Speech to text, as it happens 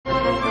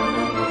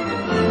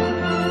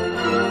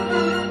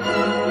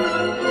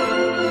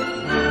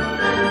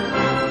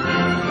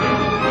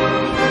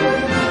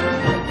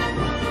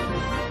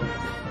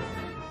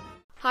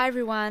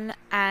everyone,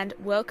 and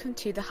welcome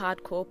to the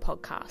Hardcore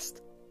Podcast.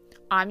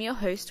 I'm your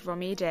host,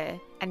 Romy Adair,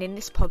 and in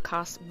this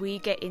podcast, we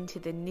get into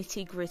the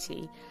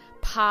nitty-gritty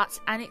parts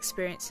and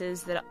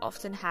experiences that are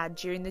often had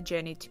during the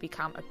journey to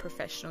become a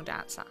professional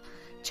dancer,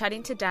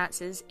 chatting to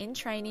dancers in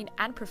training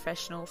and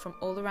professional from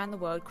all around the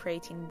world,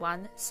 creating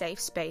one safe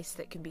space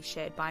that can be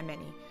shared by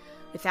many.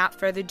 Without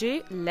further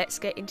ado, let's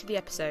get into the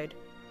episode.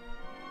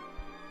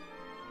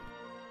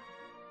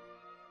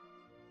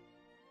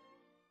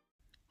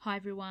 Hi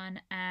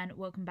everyone, and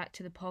welcome back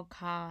to the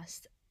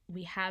podcast.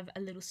 We have a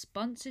little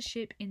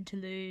sponsorship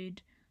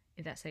interlude,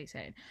 if that's how you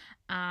say it.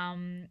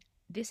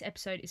 This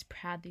episode is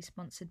proudly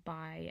sponsored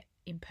by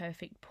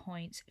Imperfect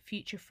Points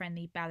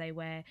future-friendly ballet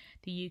wear,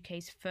 the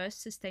UK's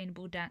first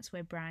sustainable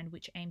dancewear brand,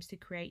 which aims to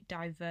create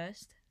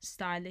diverse,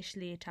 stylish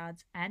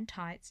leotards and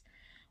tights,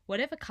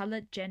 whatever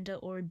colour, gender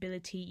or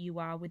ability you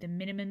are, with a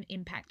minimum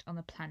impact on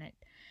the planet.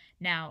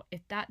 Now,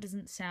 if that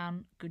doesn't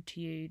sound good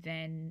to you,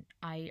 then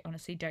I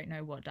honestly don't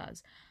know what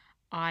does.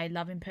 I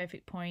love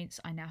Imperfect Points.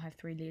 I now have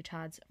 3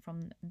 leotards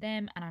from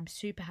them and I'm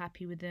super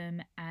happy with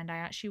them, and I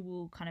actually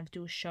will kind of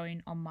do a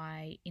showing on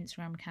my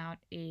Instagram account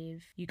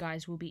if you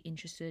guys will be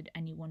interested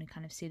and you want to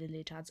kind of see the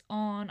leotards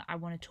on. I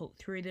want to talk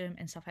through them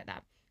and stuff like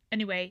that.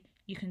 Anyway,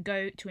 you can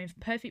go to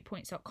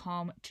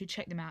imperfectpoints.com to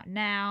check them out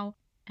now.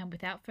 And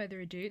without further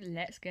ado,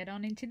 let's get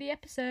on into the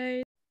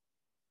episode.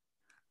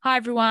 Hi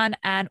everyone,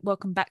 and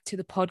welcome back to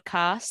the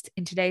podcast.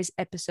 In today's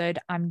episode,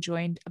 I'm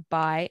joined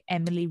by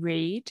Emily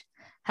Reid.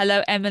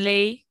 Hello,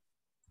 Emily.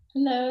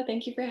 Hello,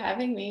 thank you for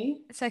having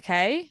me. It's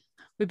okay.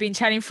 We've been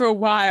chatting for a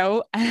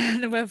while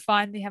and we're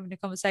finally having a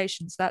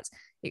conversation, so that's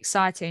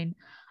exciting.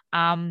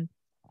 So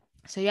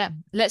yeah,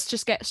 let's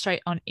just get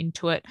straight on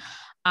into it.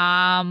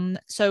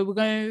 So we're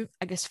going to,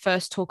 I guess,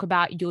 first talk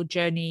about your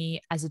journey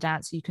as a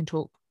dancer. You can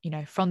talk,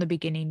 from the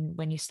beginning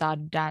when you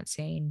started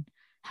dancing,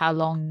 how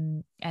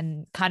long,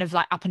 and kind of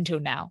like up until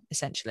now,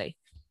 essentially.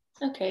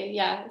 Okay,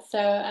 yeah. So,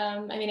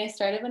 I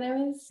started when I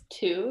was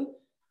 2.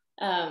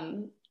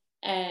 And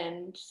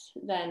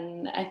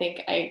then I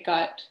think I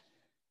got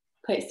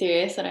quite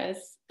serious when I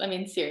was,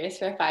 serious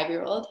for a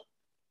 5-year-old,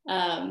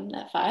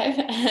 at 5.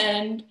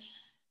 And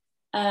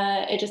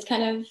it just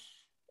kind of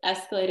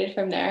escalated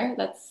from there.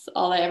 That's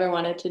all I ever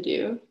wanted to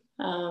do.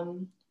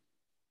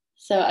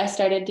 So I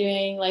started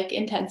doing like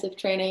intensive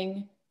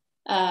training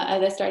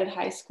as I started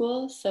high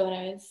school. So when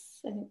I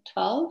was, I think,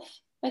 12,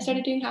 I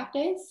started doing half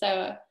days.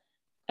 So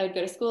I would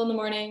go to school in the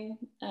morning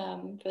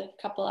for a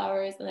couple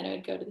hours, and then I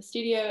would go to the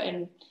studio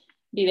and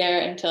be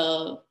there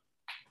until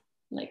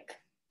like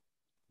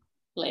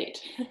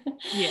late.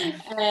 Yeah.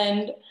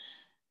 And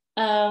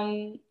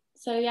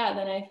so yeah,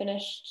 then I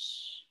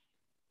finished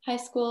high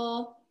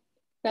school,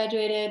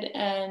 graduated,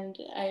 and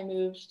I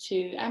moved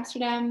to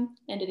Amsterdam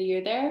and did a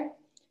year there.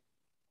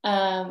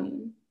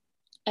 And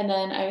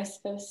then I was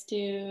supposed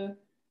to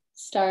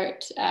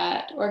start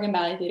at Oregon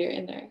Ballet Theatre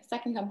in their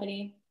second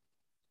company.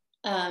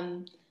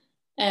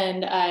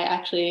 And I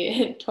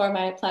actually tore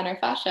my plantar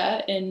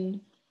fascia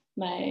in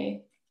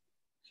my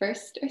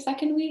first or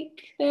second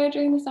week there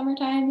during the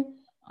summertime.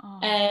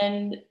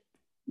 And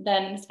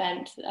then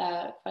spent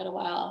quite a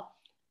while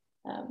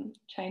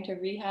trying to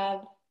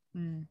rehab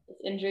this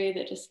injury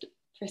that just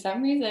for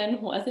some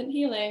reason wasn't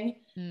healing.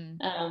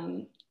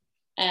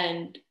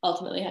 And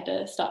ultimately had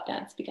to stop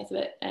dance because of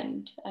it,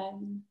 and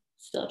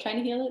still trying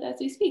to heal it as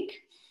we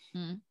speak.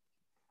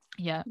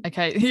 Yeah,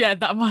 okay. Yeah,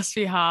 that must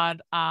be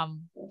hard.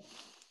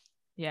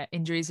 Yeah,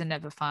 injuries are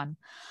never fun.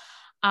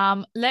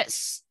 I'm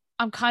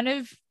kind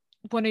of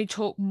want to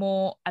talk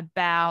more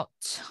about,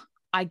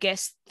 I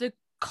guess, the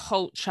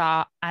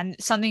culture, and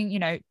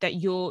something that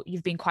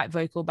you've been quite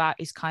vocal about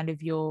is kind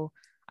of your,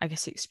 I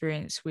guess,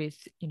 experience with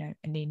an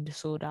eating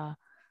disorder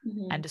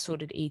and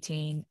disordered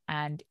eating,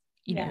 and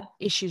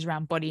issues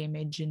around body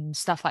image and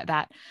stuff like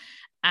that.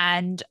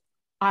 And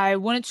I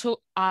wanted to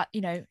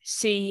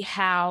see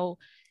how,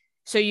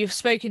 so you've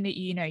spoken that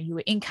you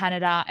were in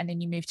Canada and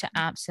then you moved to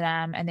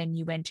Amsterdam and then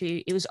you went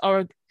to, it was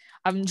Oregon.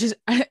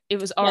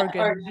 It was Oregon.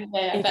 Yeah, Oregon.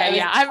 Yeah. Okay,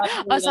 yeah.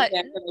 I was like,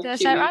 did I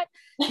say it right?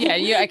 Yeah,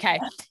 you're okay.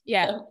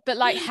 Yeah. But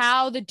like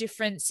how the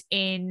difference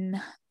in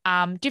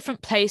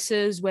different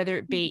places, whether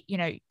it be,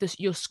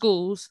 your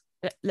schools,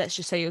 let's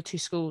just say your 2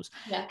 schools,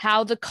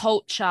 how the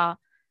culture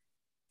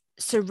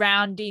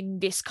surrounding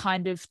this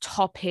kind of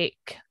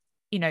topic,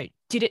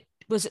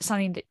 was it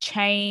something that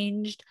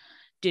changed?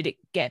 Did it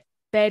get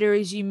better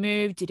as you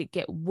moved? Did it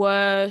get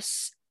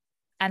worse?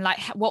 And like,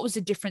 what was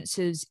the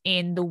differences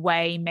in the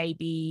way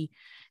maybe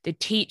the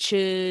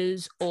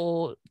teachers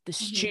or the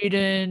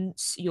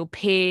students, your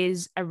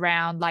peers,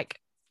 around like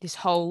this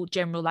whole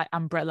general like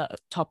umbrella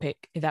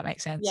topic, if that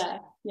makes sense?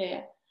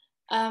 Yeah.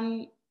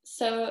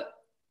 So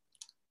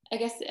I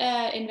guess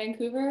in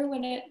Vancouver,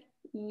 when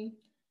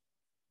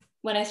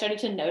I started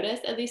to notice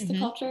at least the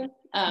culture,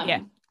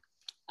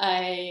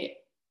 I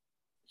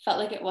felt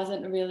like it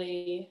wasn't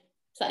really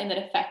something that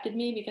affected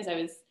me because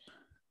I was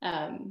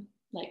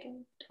like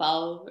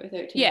 12 or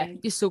 13. Yeah,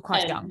 you're still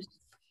quite young.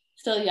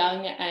 Still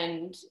young,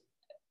 and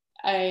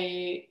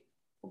I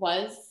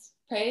was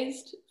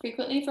praised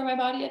frequently for my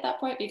body at that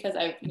point because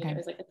I Okay.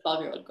 was like a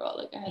 12-year-old girl.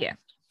 Like I had Yeah.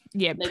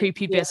 Yeah. like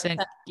Prepubescent.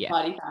 0% Yeah.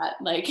 body fat,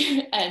 like,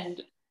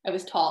 and I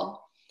was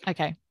tall,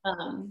 Okay.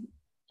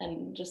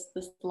 and just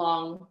this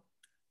long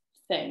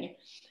thing.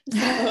 So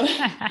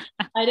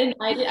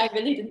I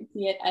really didn't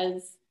see it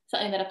as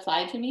something that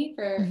applied to me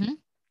for Mm-hmm.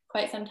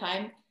 quite some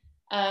time.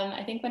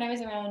 I think when I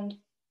was around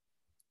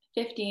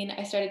 15,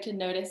 I started to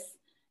notice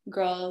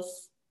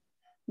girls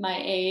my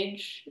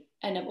age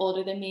and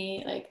older than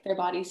me, like their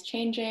bodies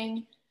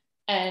changing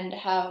and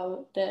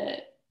how the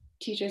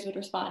teachers would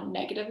respond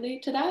negatively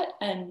to that.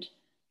 And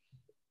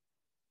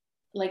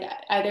like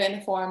either in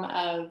the form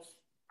of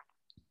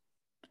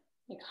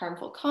like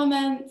harmful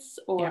comments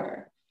Yeah.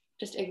 or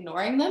just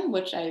ignoring them,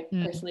 which I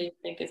Mm. personally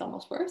think is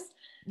almost worse.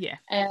 Yeah.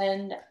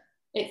 And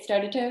it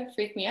started to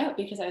freak me out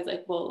because I was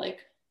like, well, like,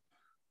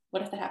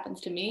 what if that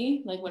happens to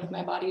me? Like, what if my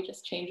Mm-hmm. body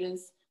just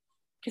changes?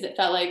 Because it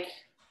felt like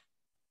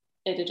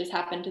it had just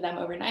happened to them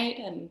overnight.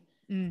 And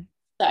Mm.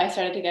 so I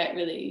started to get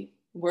really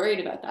worried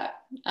about that.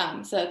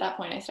 So at that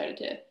point, I started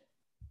to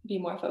be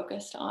more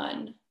focused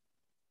on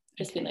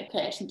just being Okay. like,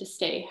 okay, I just need to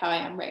stay how I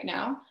am right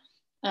now.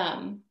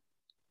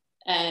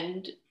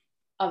 And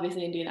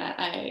obviously, in doing that,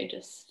 I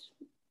just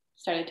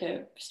started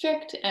to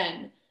restrict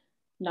and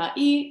not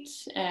eat.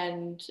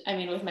 And I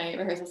mean, with my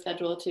rehearsal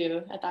schedule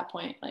too, at that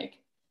point, like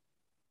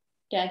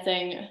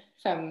dancing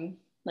from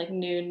like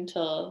noon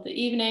till the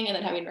evening and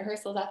then having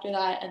rehearsals after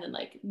that, and then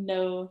like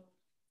no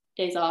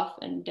days off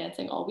and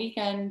dancing all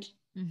weekend.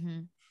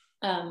 Mm-hmm.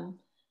 Um,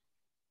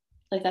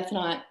 like that's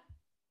not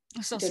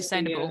It's not good for you.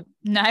 sustainable.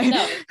 No.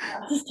 No, it's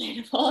not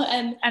sustainable.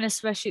 And And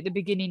especially at the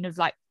beginning of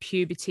like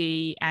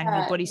puberty and your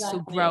yeah, body's still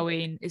exactly.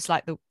 growing. It's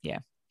like yeah.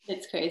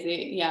 It's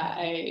crazy. Yeah.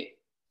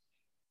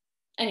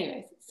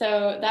 Anyways,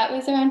 so that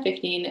was around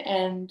 15,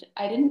 and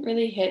I didn't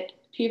really hit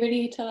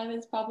puberty till I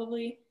was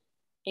probably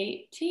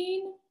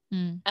 18.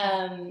 Mm.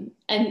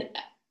 And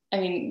I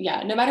mean,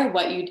 yeah, no matter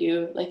what you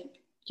do, like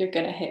you're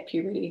gonna hit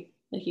puberty.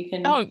 Like you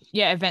can Oh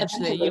yeah,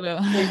 eventually you eventually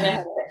will. you're gonna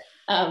hit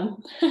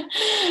it.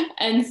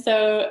 And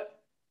so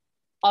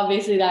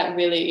obviously that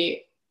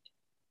really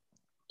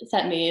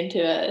sent me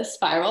into a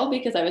spiral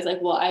because I was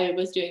like, well, I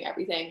was doing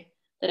everything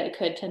that I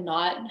could to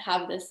not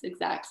have this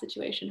exact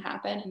situation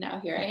happen, and now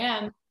here I Yeah.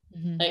 am.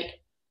 Mm-hmm. Like,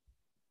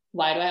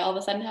 why do I all of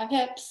a sudden have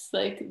hips?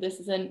 Like, this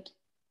isn't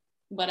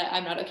what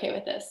I'm not okay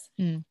with this.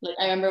 Mm. Like,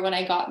 I remember when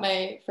I got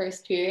my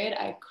first period,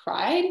 I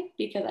cried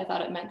because I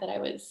thought it meant that I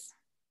was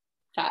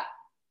fat.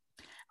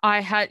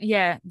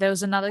 There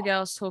was another girl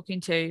I was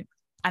talking to,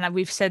 and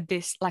we've said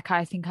this, like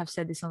I think I've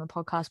said this on the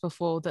podcast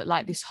before, that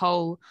like this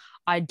whole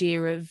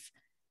idea of,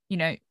 you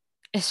know,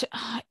 it's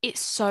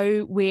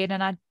so weird,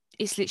 and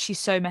it's literally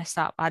so messed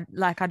up. I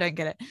don't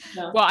get it.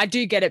 No, Well, I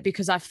do get it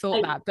because I've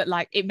thought I, that, but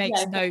like it yeah,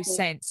 makes no exactly.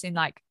 sense in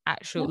like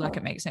actual, like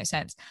it No. makes no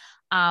sense.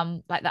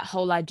 Like that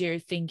whole idea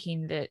of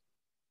thinking that,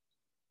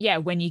 yeah,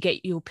 when you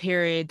get your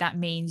period, that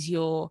means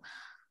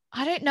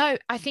I don't know.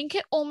 I think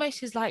it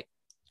almost is like,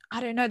 I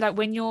don't know, like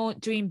when you're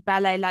doing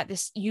ballet like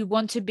this, you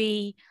want to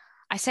be,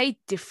 I say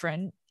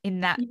different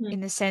in that, Mm-hmm. in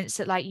the sense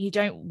that like you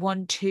don't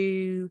want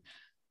to,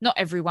 not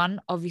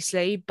everyone,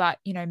 obviously, but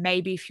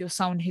maybe if you're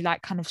someone who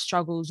like kind of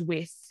struggles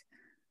with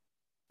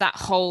that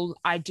whole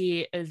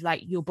idea of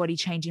like your body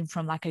changing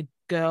from like a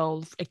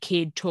girl, a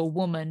kid to a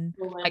woman,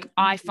 like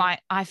Woman.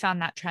 I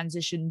found that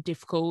transition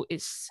difficult.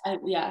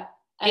 Yeah.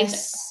 And I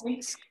It's,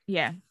 think,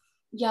 yeah.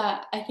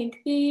 yeah, I think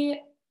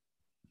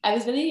I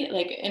was really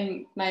like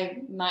in my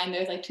mind,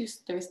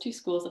 there was two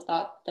schools of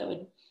thought that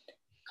would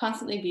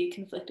constantly be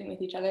conflicting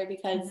with each other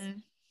because Mm-hmm.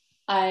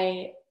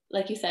 I,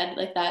 like you said,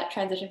 like that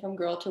transition from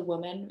girl to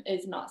woman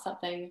is not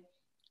something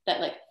that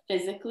like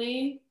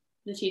physically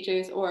the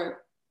teachers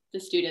or the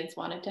students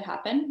wanted to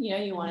happen. You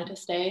know, you wanted Mm-hmm.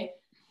 to stay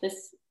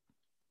this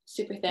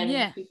super thin,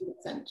 Yeah.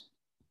 prepubescent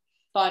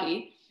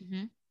body,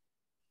 Mm-hmm.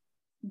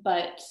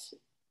 but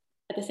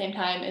at the same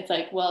time, it's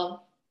like,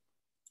 well,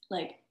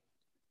 like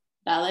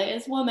ballet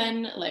is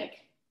woman, like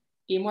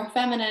be more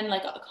feminine,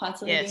 like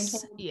constantly being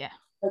Yes. told, Yeah.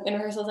 like in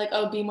rehearsals, like,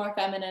 oh, be more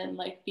feminine,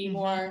 like be Mm-hmm.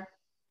 more,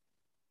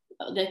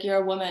 like you're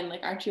a woman,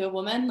 like aren't you a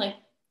woman? Like,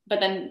 but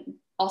then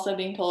also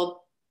being told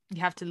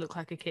You have to look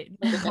like a kid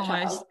look like a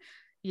almost. child.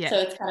 Yeah. So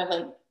it's kind of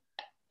like,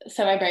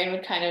 so my brain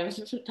would kind of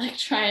like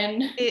try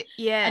and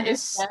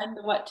It's understand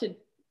what to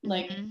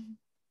like mhm.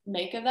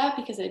 make of that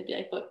because it'd be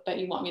like, but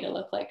you want me to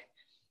look like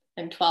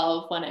I'm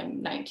 12 when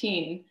I'm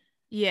 19,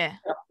 Yeah.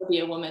 to be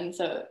a woman.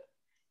 So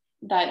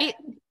that, It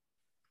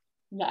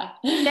yeah.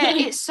 yeah,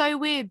 it's so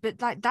weird, but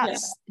like Yeah.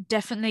 that's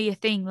definitely a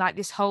thing. Like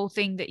this whole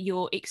thing that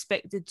you're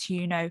expected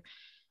to,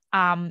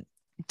 um,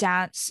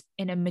 dance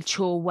in a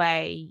mature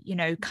way,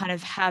 kind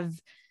of have,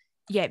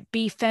 yeah,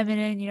 be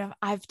feminine.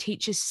 I've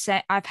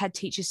had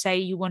teachers say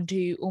you want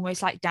to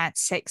almost like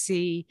dance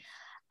sexy,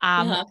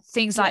 Uh-huh.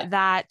 things Yeah. like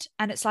that.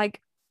 And it's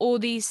like all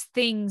these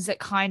things that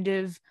kind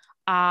of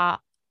are,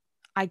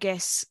 I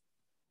guess,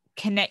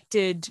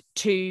 connected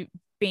to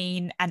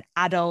being an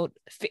adult,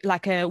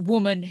 like a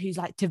woman who's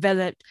like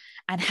developed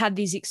and had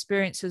these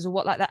experiences or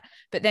what like that,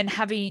 but then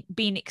having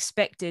been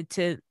expected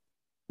to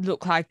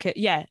look like it,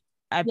 yeah,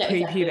 a Yeah,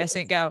 exactly.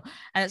 prepubescent girl,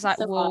 and it's It's like,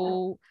 so odd.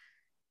 well,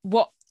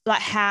 what,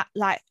 how,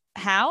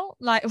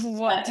 like,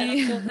 what do And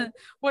you also,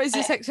 what is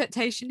this I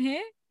expectation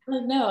here?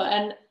 like no,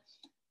 and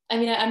I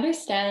mean, I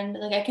understand,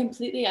 like, I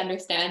completely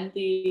understand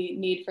the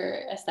need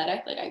for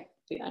aesthetic. Like, I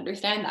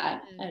understand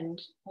that, and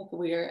like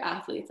we're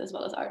athletes as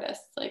well as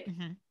artists. Like,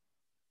 Mm-hmm.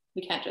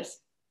 we can't just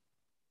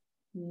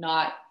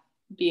not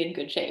be in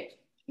good shape.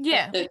 Like,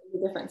 Yeah, there's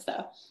a difference,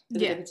 though.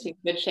 There's a yeah, difference between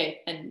good shape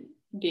and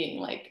being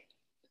like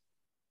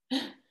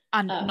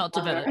and not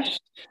developed. malnourished.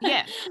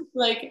 Yeah,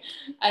 Like,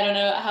 I don't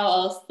know how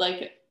else.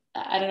 Like,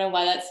 I don't know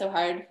why that's so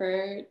hard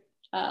for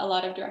a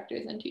lot of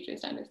directors and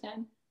teachers to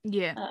understand.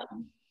 yeah,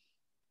 Um,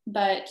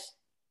 but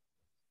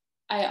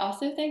I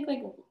also think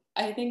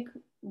I think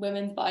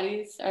women's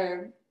bodies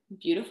are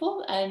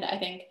beautiful, and I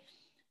think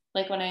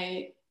like when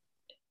I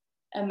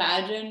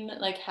imagine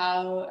like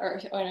how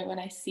or when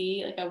I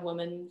see like a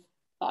woman's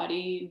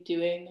body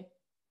doing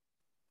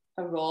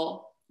a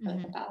role for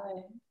like a mm-hmm.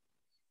 ballet,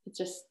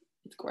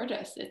 it's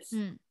gorgeous. It's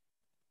Mm.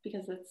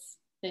 because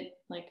it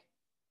like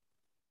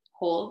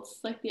holds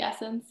like the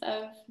essence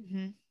of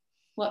Mm-hmm.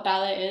 what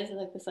ballet is,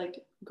 like this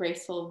like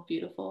graceful,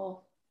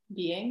 beautiful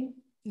being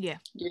Yeah,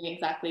 doing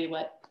exactly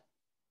what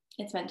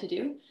it's meant to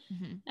do.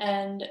 mm-hmm.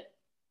 And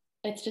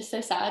it's just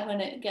so sad when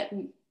it gets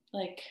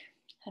like,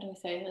 how do I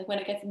say, like when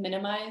it gets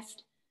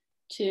minimized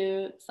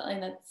to something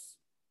that's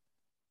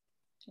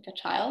like a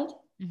child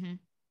Mm-hmm.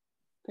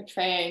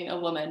 portraying a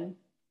woman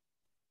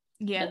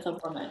Yeah, that's a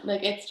woman.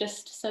 Like, it's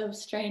just so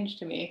strange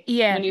to me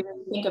yeah, when you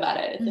really think about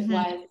it. It's like, mm-hmm.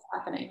 why is this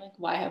happening? Like,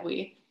 why have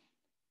we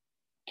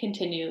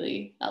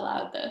continually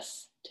allowed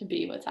this to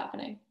be what's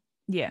happening?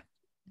 Yeah.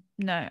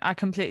 No, I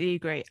completely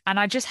agree. And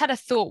I just had a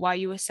thought while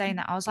you were saying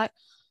that. I was like,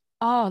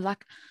 oh,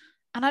 like,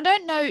 and I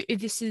don't know if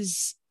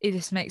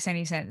this makes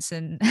any sense.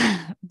 And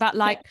but Yeah,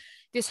 like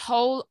this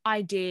whole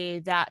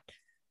idea that,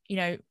 you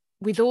know,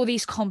 with all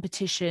these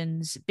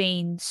competitions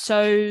being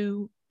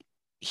so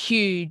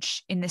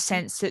huge in the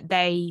sense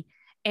that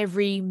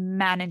every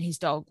man and his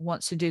dog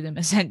wants to do them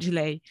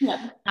essentially.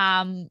 yeah,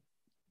 Um,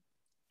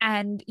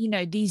 and you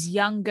know, these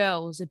young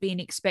girls are being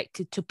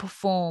expected to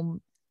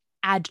perform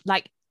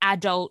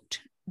adult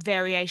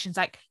variations,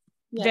 like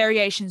yeah,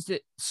 variations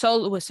that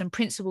soloists and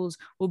principals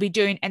will be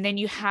doing, and then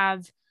you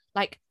have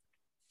like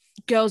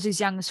girls as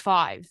young as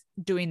 5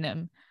 doing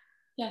them.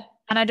 yeah,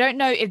 And I don't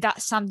know if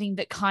that's something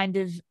that kind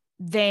of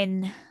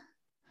then,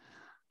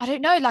 I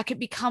don't know, like it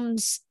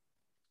becomes,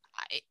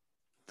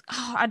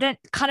 I don't,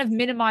 kind of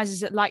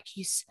minimizes it, like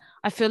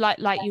I feel like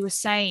you were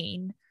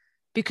saying,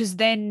 because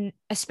then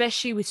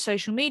especially with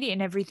social media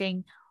and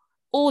everything,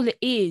 all it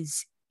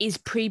is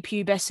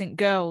prepubescent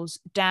girls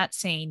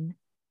dancing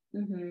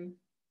mm-hmm.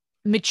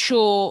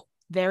 mature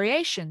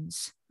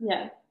variations.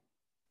 Yeah.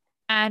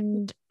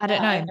 And I Yeah,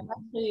 don't I've know. never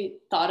actually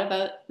thought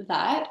about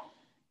that.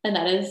 And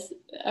that is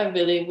a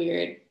really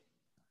weird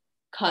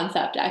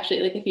concept, actually.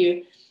 Like, if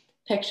you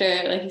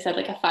picture, like you said,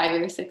 like a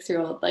 5 or 6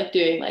 year old, like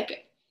doing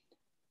like,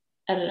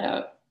 I don't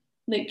know,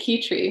 like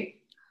key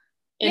tree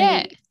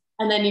Yeah, in,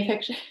 and then you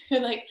picture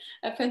like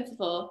a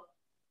principal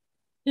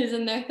who's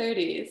in their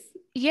 30s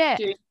yeah,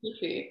 doing key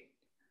tree.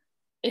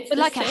 It's but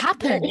the like it same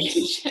happens.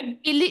 variation.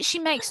 It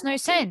literally makes no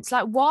sense.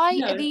 Like, why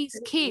are No,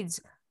 these kids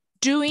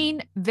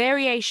doing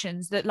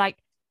variations that like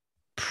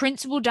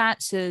principal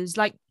dancers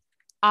like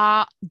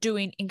are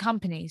doing in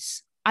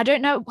companies? I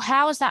don't know,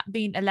 how has that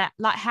been allowed,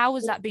 like how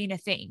has that been a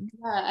thing?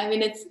 yeah, I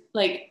mean, it's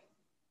like,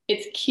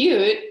 it's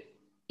cute.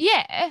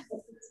 Yeah.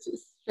 It's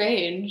just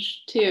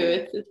strange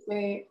too. It's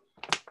very,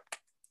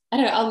 I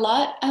don't know, a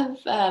lot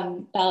of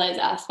ballet's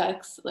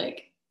aspects,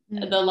 like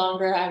Mm. the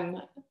longer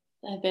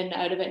I've been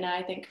out of it now,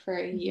 I think for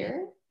a Mm-hmm.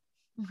 year.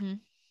 Mm-hmm.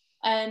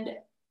 And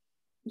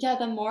yeah,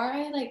 the more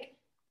I like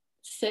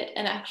sit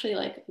and actually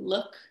like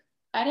look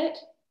at it,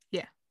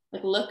 Yeah.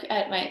 like look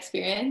at my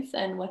experience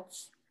and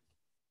what's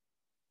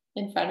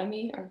in front of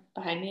me or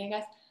behind me, I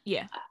guess,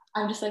 Yeah.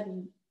 I'm just like,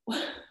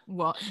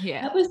 What?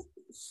 Yeah. that was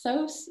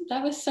so,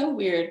 that was so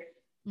weird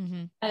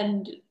Mm-hmm.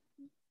 and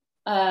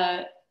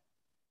uh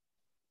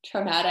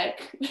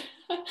traumatic,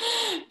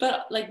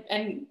 but like,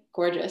 and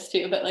gorgeous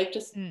too, but like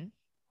just Mm.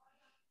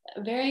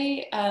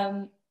 very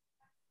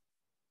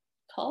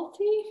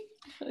culty.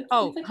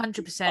 Oh, It's like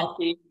 100%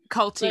 culty.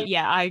 culty. Like,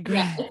 Yeah, I agree.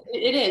 yeah,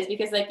 it is,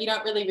 because like you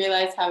don't really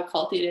realize how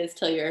culty it is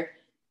till you're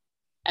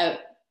out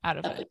Out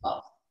of of it. the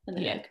cult, and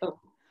then you're Yeah. like, oh,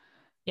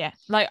 Yeah.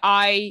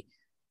 Like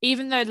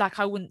even though like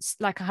I wouldn't,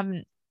 like I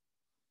haven't,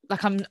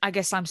 like I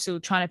guess I'm still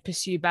trying to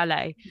pursue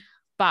ballet,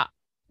 but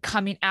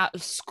coming out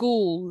of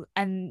school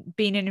and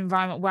being in an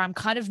environment where I'm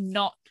kind of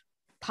not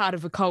part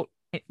of a cult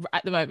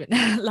at the moment.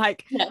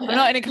 Like yeah, I'm not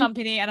yeah, in a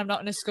company and I'm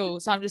not in a school.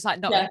 So I'm just like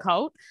not in a yeah,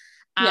 cult.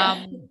 yeah,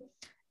 Um,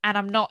 and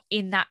I'm not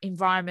in that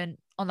environment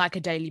on like a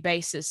daily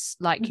basis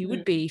like you would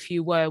mm-hmm. be if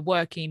you were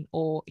working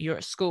or you're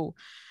at school.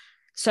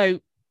 So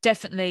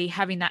definitely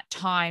having that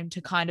time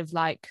to kind of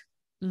like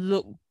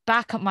look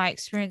back at my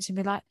experience and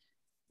be like,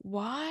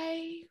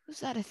 why was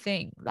that a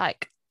thing?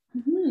 Like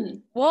Mm-hmm.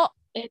 what,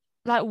 It,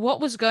 like what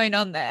was going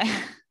on there?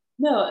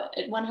 no,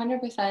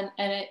 100%,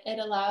 and it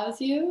allows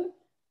you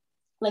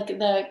like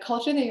the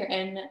culture that you're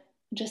in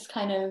just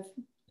kind of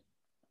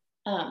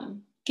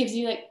gives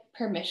you like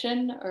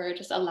permission, or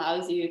just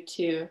allows you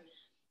to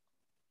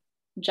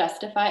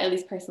justify, at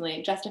least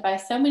personally, justify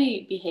so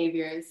many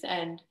behaviors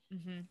and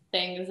Mm-hmm.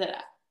 things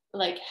that,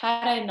 like,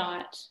 had I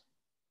not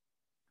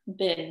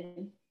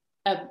been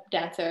a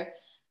dancer,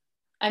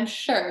 I'm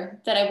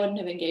sure that I wouldn't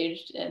have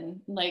engaged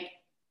in like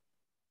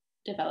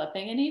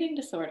developing an eating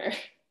disorder.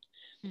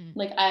 Mm.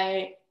 Like,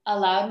 I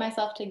allowed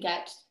myself to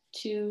get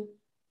to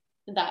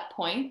that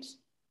point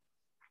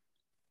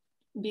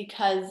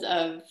because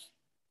of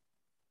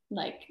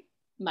like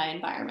my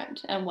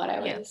environment and what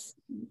I Yeah. was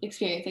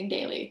experiencing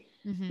daily.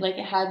 Mm-hmm. Like,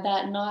 had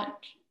that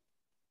not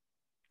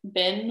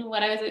been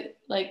what I was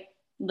like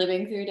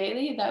living through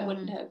daily, that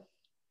wouldn't Mm-hmm. have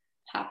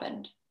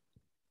happened.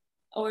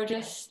 Or Yeah.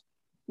 just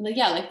like,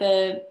 yeah, like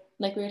the,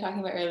 like we were talking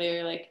about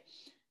earlier, like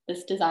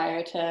this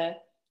desire to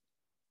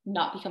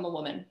not become a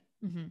woman.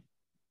 Mm-hmm.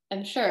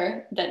 I'm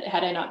sure that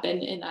had I not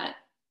been in that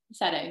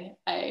setting,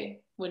 I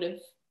would have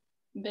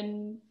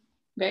been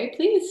very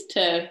pleased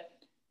to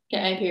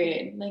get my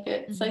period. Like,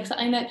 it's like Mm-hmm.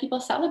 something that people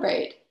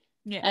celebrate.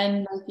 Yeah.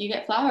 And like you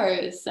get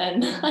flowers,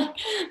 and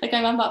Mm-hmm. like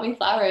my mom bought me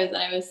flowers, and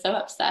I was so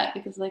upset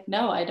because like,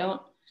 no, I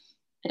don't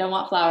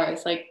want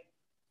flowers. Like,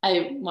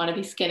 I want to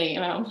be skinny.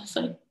 And my mom was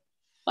like,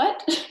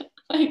 what?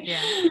 like,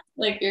 Yeah.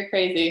 like you're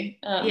crazy.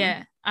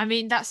 Yeah. I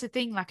mean, that's the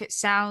thing. Like, it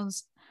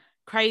sounds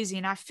crazy.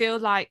 And I feel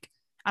like,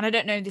 and I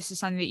don't know if this is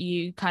something that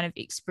you kind of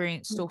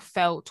experienced or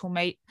felt or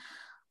made,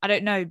 I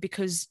don't know,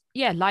 because,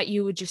 yeah, like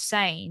you were just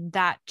saying,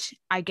 that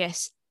I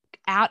guess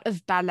out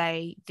of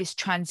ballet, this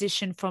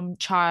transition from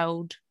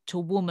child to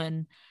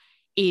woman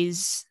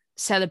is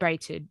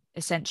celebrated,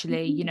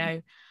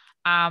 essentially,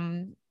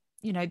 um,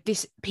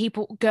 this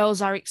people,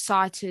 girls are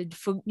excited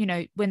for,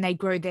 when they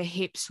grow their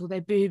hips or their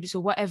boobs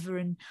or whatever,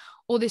 and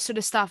all this sort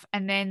of stuff.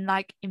 And then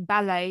like in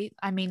ballet,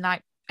 I mean,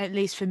 like, at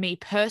least for me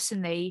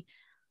personally,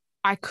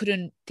 I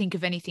couldn't think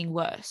of anything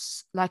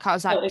worse. Like, I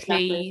was Oh, like,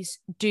 exactly. please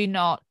do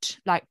not,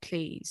 like,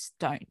 please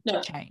don't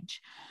No,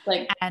 change.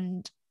 like,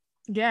 And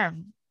yeah,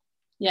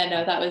 yeah,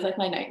 no, that was like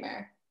my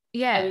nightmare. I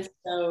yeah. was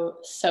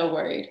so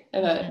worried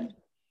about,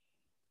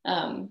 Mm-hmm.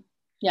 um,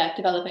 yeah,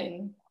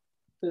 developing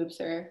boobs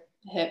or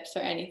hips or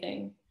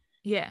anything.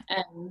 Yeah.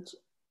 And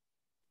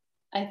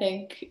I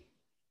think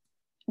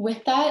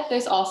with that,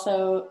 there's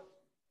also,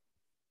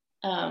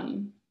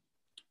 um,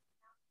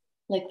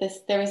 like this,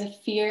 there was a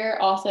fear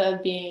also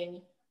of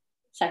being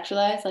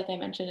sexualized, like I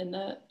mentioned in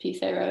the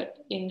piece I wrote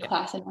in Yeah.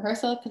 class and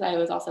rehearsal, because I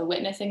was also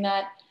witnessing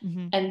that.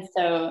 Mm-hmm. And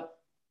so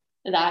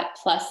that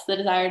plus the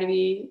desire to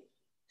be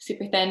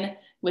super thin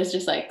was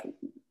just like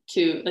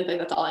like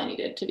that's all I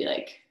needed to be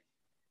like,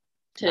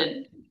 Like,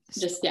 to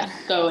just, yeah,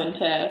 go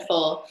into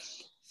full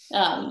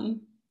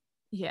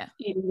yeah.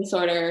 eating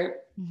disorder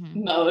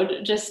Mm-hmm. mode.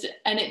 Just,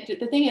 and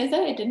the thing is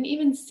that it didn't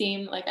even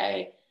seem like,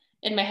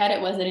 in my head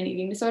it wasn't an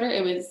eating disorder.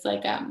 It was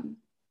like A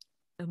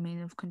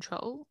mean of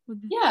control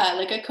would be, yeah,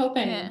 like a yeah.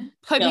 coping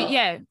Hope you, skill.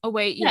 yeah. Oh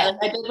wait, Yeah, yeah.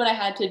 like I did what I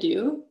had to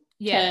do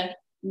Yeah. to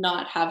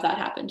not have that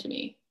happen to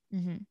me.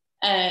 Mm-hmm.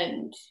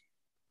 And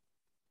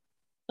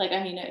like,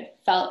 I mean, it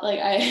felt like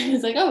I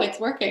was like, oh, it's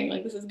working.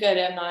 Like, this is good.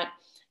 I'm not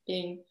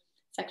being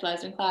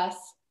sexualized in class,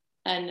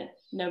 and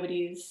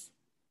nobody's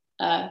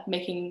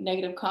making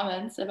negative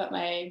comments about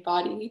my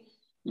body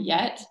Mm-hmm.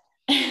 yet.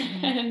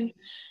 Mm-hmm.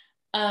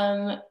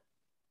 um,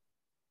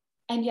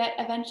 and yet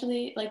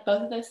eventually, like,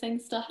 both of those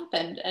things still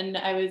happened. And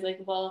I was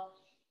like, well,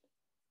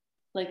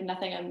 like,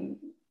 nothing I'm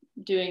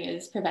doing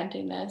is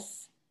preventing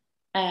this.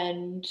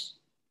 And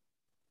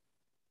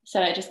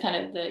so I just kind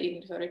of, the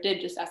eating disorder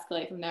did just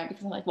escalate from there,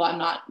 because I'm like, well, I'm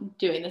not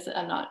doing this.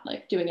 I'm not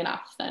like doing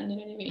enough then, you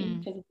know what I mean? Mm.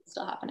 Because it's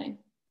still happening.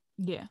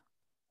 Yeah.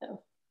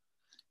 So,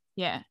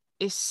 Yeah.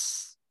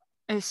 It's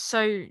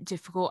so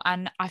difficult.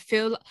 And I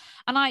feel,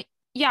 and I,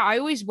 yeah, I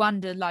always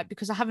wonder, like,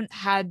 because I haven't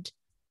had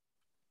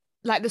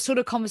like the sort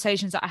of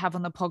conversations that I have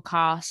on the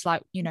podcast,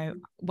 like,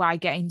 where I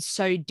get in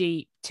so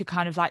deep to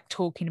kind of like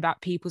talking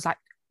about people's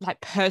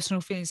like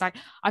personal feelings. Like,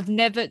 I've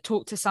never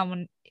talked to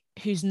someone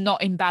who's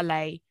not in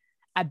ballet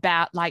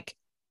about like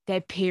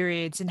their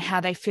periods and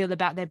how they feel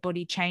about their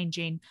body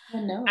changing. I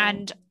know.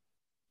 And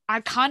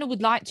I kind of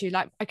would like to,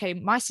 like, okay,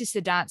 my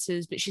sister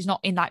dances, but she's not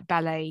in like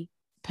ballet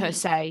per Mm-hmm.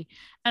 se.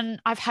 And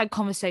I've had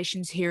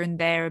conversations here and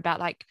there about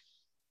like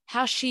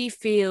how she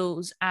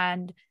feels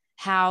and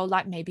how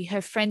like maybe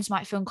her friends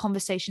might feel in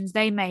conversations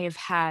they may have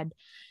had.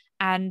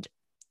 And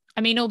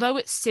I mean, although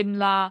it's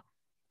similar,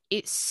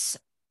 it's,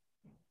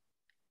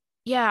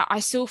 yeah, I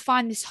still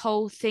find this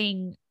whole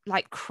thing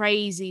like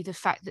crazy, the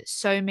fact that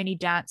so many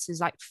dancers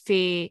like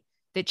fear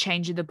the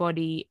change of the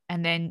body.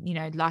 And then,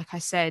 like I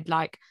said,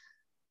 like,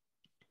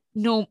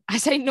 I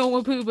say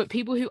normal people, but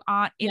people who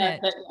aren't in Yeah, it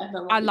but yeah,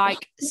 normal are people.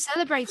 like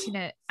celebrating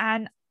it.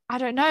 And I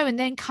don't know. And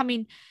then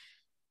coming,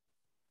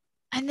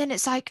 and then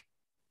it's like,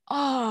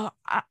 oh,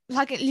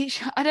 like, at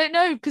least I don't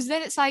know, because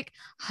then it's like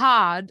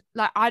hard.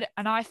 Like,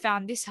 I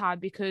found this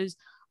hard because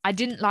I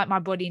didn't like my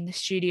body in the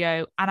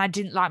studio, and I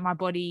didn't like my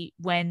body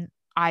when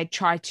I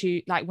tried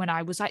to, like, when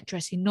I was like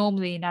dressing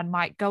normally and I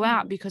might go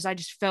out, Mm-hmm. because I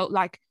just felt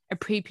like a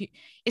pre.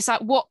 It's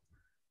like, what?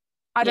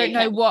 I Yeah, don't you know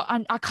can't. what,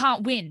 I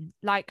can't win.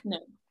 Like, No.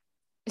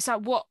 it's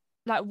like, what,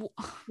 like,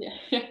 Yeah.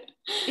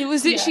 it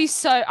was Yeah. literally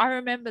so, I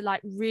remember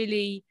like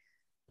really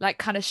like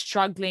kind of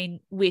struggling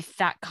with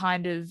that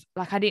kind of,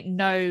 like, I didn't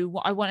know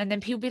what I want. And then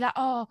people be like,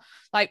 oh,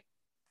 like,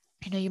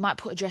 you know, you might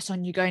put a dress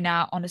on, you go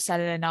out on a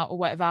Saturday night or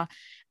whatever.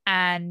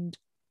 And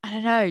I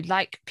don't know,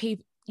 like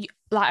people,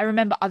 like I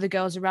remember other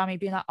girls around me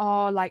being like,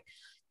 oh, like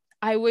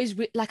I always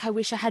like I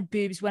wish I had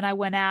boobs when I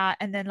went out,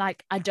 and then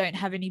like I don't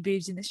have any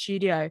boobs in the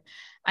studio.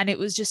 And it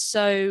was just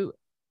so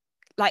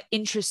like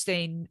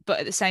interesting, but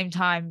at the same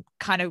time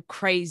kind of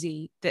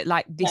crazy that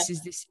like Yeah. this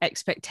is this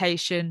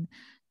expectation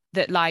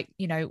that, like,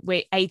 you know,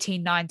 we're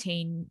 18,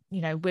 19,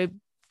 you know, we're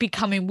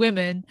becoming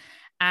women,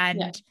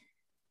 Yeah. and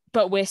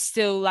but we're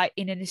still like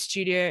in a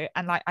studio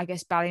and like I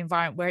guess ballet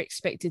environment, we're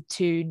expected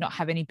to not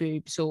have any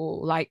boobs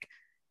or like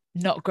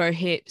not grow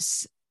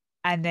hips.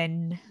 And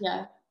then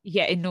Yeah.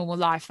 yeah, in normal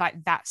life,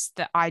 like that's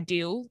the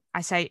ideal,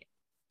 I say. In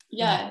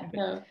Yeah.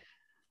 No,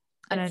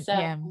 I it's don't,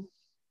 yeah.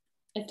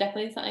 it's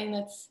definitely something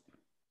that's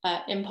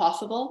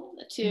impossible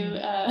to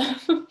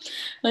Mm,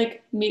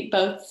 like meet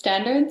both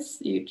standards.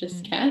 You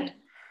just mm, can't,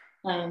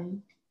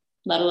 um,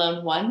 let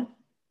alone one.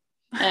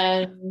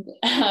 And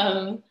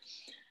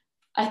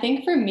I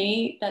think for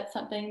me, that's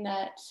something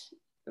that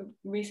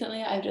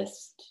recently I've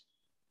just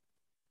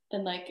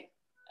been like,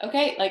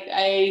 okay, like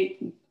I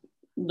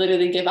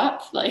literally give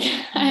up. Like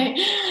mm,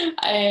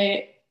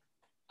 I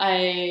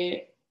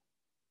I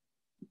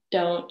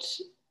don't.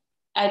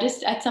 I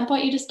just at some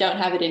point you just don't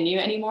have it in you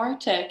anymore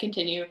to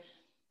continue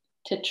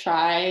to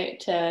try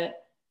to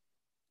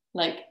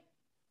like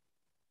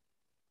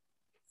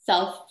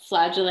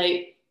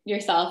self-flagellate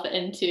yourself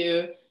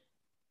into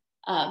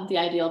the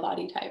ideal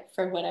body type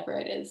for whatever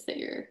it is that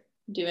you're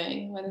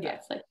doing, whether yeah,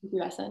 that's like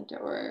pubescent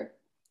or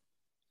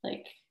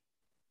like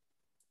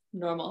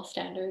normal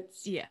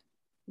standards yeah,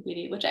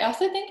 beauty, which I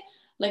also think,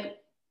 like,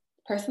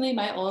 personally,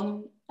 my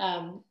own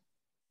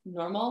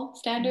normal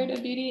standard mm,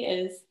 of beauty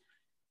is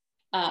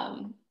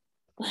um,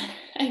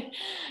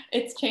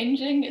 it's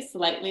changing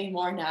slightly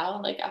more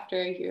now, like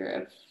after a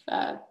year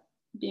of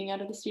being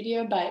out of the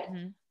studio, but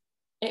mm,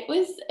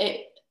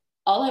 it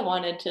all I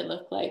wanted to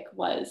look like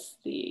was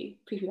the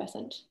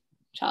prepubescent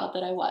child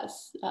that I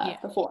was yeah,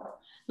 before,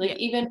 like yeah,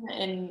 even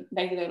in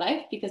regular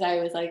life, because I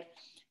was like,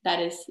 that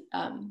is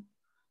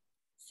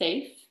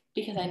safe,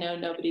 because I mm, know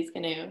nobody's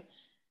going to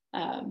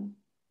um,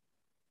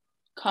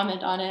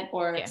 comment on it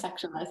or yeah,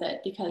 sexualize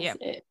it, because yeah.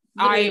 it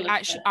literally I looks like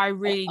actually, I a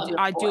really, child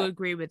I do before.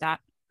 agree with that.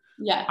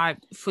 Yeah. I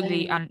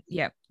fully, And and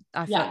yeah,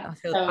 yeah, I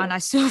feel, and so I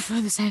still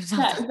feel the same yeah,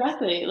 sometimes.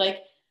 exactly. Like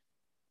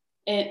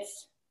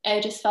it's, I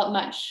just felt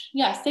much,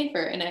 yeah,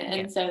 safer in it.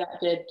 Yeah, And so that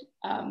did,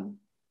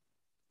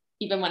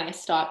 even when I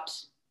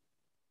stopped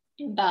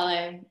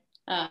ballet,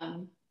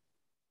 um,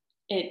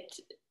 it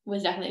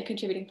was definitely a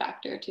contributing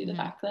factor to the mm,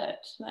 fact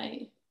that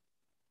my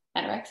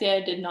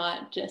anorexia did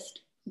not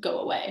just go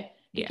away,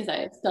 yeah, because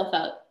I still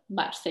felt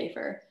much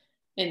safer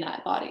in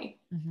that body.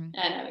 mm-hmm,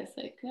 And I was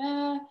like,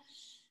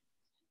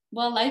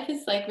 well, life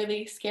is like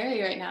really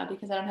scary right now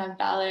because I don't have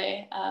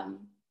ballet.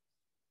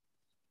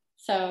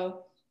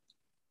 So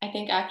I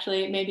think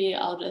actually maybe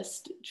I'll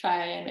just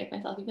try and make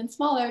myself even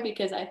smaller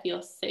because I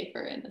feel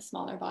safer in the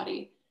smaller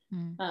body.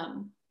 mm,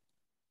 Um,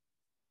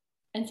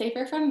 and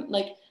safer from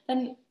like,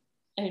 then,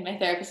 I mean, my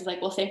therapist is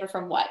like, well, safer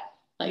from what?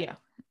 Like, yeah,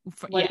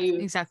 what yeah, are you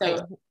exactly.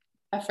 so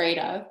afraid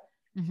of?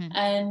 Mm-hmm,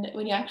 And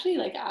when you actually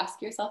like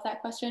ask yourself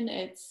that question,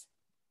 it's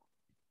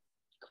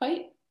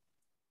quite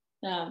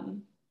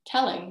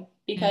telling, mm,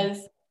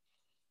 because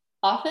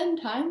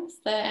oftentimes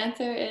the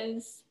answer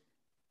is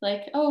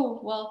like, oh,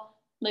 well,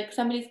 like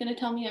somebody's going to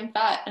tell me I'm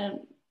fat.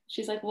 And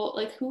she's like, well,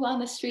 like who on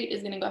the street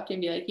is going to go up to you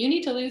and be like, you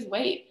need to lose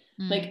weight?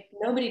 mm, Like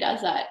nobody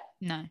does that.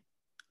 no,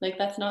 Like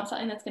that's not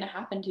something that's going to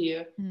happen to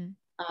you. mm,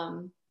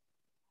 Um,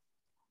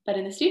 but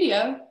in the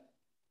studio,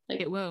 it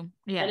like will.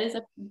 Yeah. that is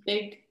a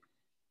big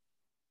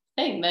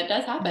thing that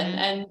does happen. Mm,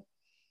 And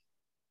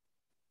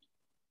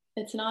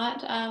it's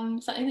not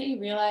something that you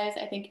realize,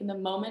 I think, in the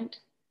moment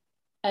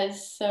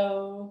as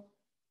so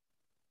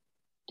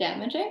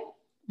damaging,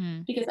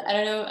 mm, because I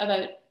don't know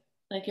about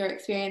like your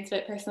experience,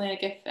 but personally,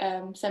 like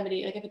if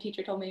somebody, like if a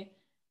teacher told me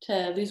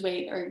to lose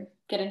weight or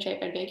get in shape,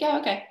 I'd be like, yeah,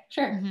 okay,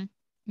 sure, mm-hmm, no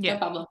yeah,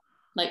 problem.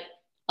 Like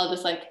I'll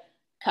just like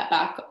cut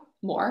back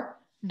more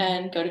mm-hmm,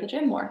 and go to the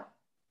gym more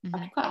mm-hmm,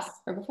 after class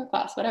or before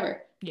class,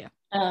 whatever. yeah.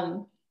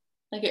 Um,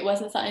 like it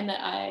wasn't something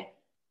that I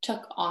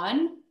took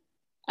on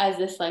as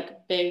this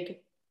like big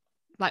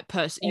Like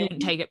you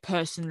wouldn't thing. take it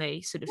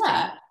personally, sort of thing.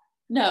 Yeah.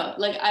 No,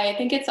 like I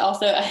think it's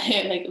also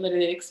like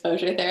literally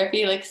exposure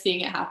therapy, like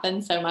seeing it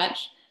happen so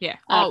much, Yeah.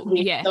 Oh,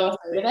 being yeah. so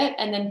afraid of it.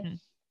 And then, Mm-hmm,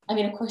 I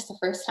mean, of course, the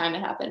first time it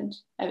happened,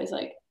 I was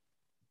like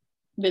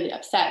really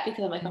upset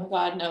because I'm like, oh my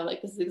God, no,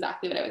 like this is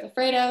exactly what I was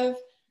afraid of.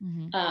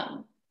 mm-hmm,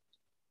 Um,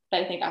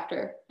 but I think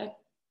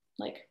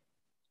like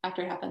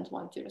after it happens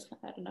once, you're just kind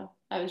of, I don't know.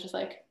 I was just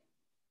like,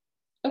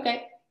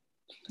 okay,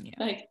 yeah.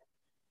 like,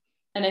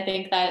 and I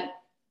think that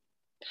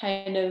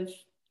kind of,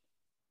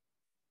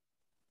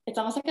 it's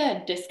almost like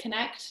a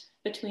disconnect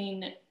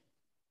between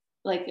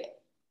like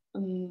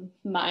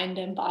mind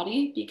and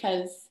body,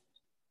 because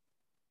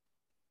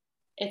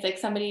it's like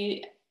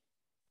somebody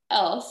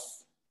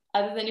else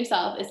other than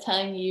yourself is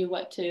telling you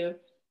what to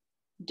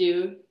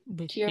do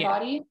to your Yeah.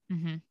 body,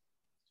 Mm-hmm.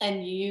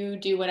 and you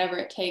do whatever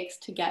it takes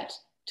to get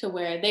to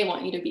where they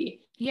want you to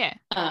be. Yeah.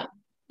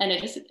 And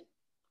it just,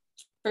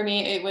 for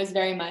me, it was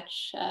very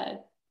much,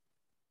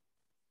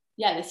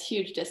 this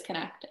huge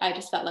disconnect. I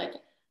just felt like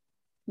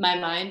my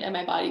mind and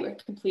my body were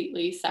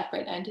completely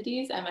separate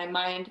entities, and my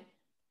mind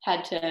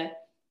had to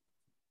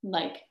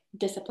like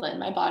discipline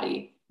my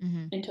body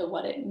Mm-hmm. into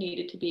what it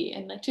needed to be.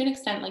 And like to an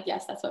extent, like,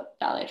 yes, that's what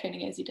ballet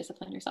training is. You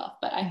discipline yourself.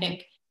 But I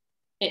think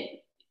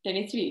there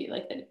needs to be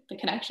like the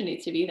connection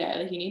needs to be there.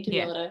 Like you need to be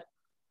Yeah. able to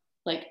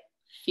like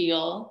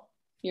feel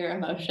your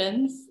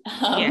emotions.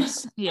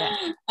 Yes. Yeah.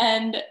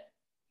 And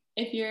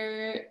if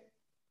you're,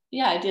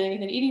 dealing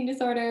with an eating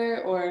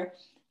disorder, or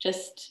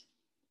just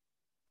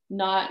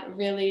not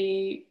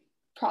really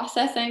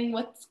processing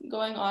what's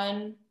going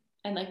on,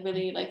 and like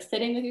really like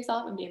sitting with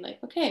yourself and being like,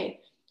 okay,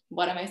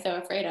 what am I so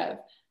afraid of?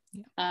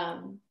 Yeah.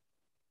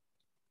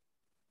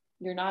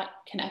 You're not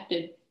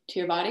connected to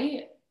your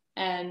body,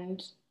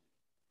 and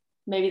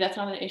maybe that's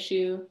not an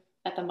issue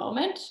at the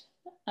moment.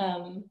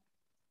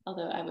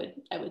 Although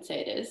I would say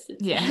it is.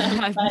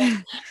 Yeah. But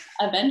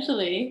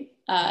eventually,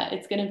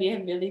 it's going to be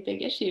a really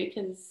big issue,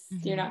 because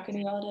you're not going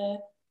to be able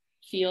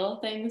to feel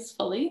things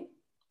fully.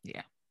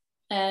 Yeah.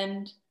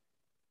 And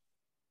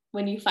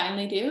when you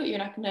finally do, you're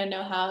not going to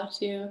know how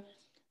to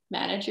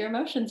manage your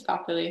emotions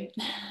properly.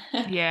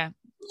 Yeah.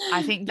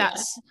 I think Yeah.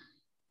 that's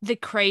the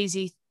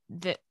crazy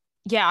that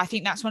yeah, I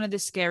think that's one of the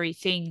scary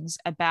things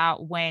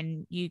about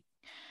when you're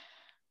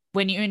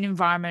in an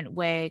environment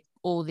where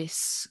all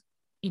this,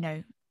 you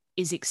know,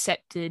 is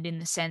accepted, in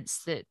the sense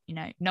that, you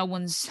know,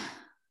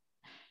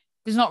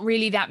 there's not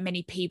really that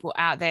many people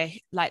out there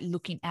like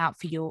looking out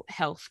for your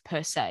health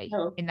per se,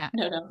 No, in that,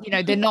 no, no. you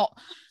know, they're not,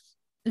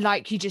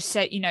 like you just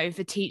said, you know, if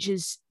a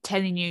teacher's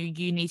telling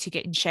you need to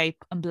get in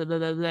shape and blah blah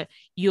blah blah,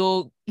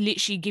 you're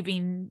literally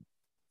giving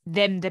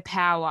them the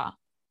power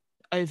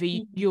over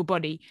your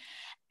body.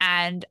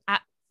 And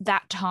at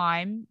that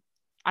time,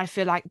 I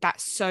feel like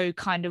that's so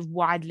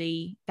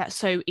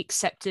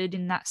accepted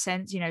in that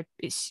sense. You know,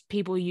 it's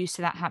people are used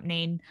to that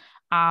happening.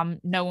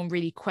 No one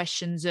really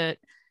questions it.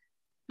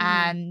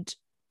 Mm-hmm. And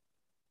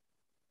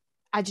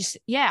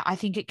I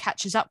think it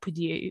catches up with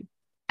you.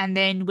 And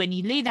then when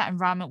you leave that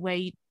environment where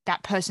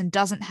that person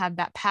doesn't have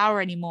that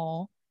power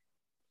anymore,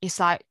 it's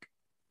like,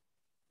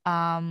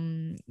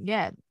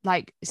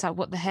 like, it's like,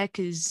 what the heck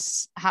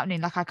is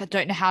happening? Like, I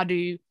don't know how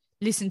to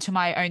listen to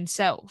my own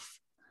self.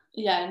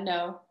 Yeah,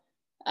 no.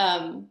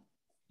 Um,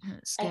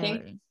 It's I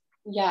think,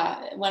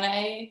 scary. when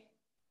I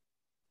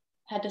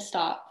had to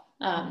stop,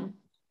 Mm-hmm.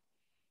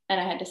 and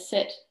I had to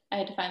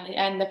finally,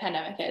 and the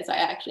pandemic hit, so I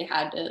actually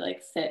had to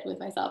like sit with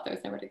myself. There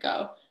was nowhere to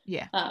go.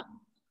 Yeah. Um,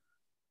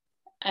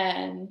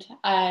 and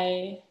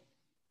I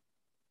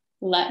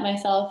let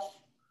myself,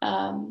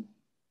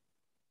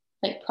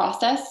 like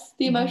process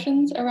the Mm-hmm.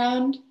 emotions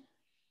around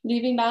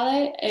leaving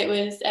ballet. It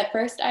was, at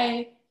first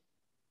I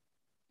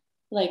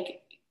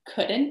like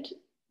couldn't,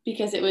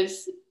 because it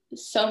was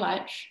so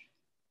much,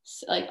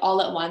 like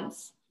all at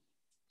once.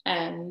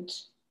 And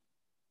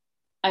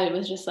I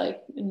was just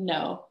like,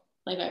 no,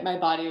 like my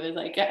body was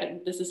like,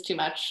 this is too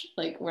much.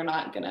 Like,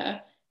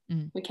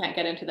 Mm-hmm. we can't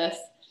get into this.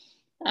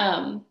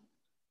 Um,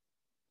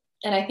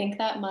 and I think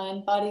that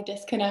mind body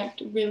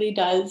disconnect really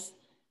does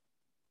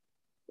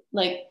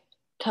like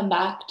come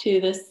back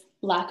to this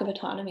lack of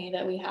autonomy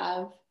that we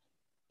have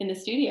in the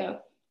studio, Mm-hmm.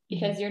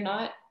 because you're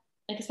not,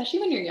 like, especially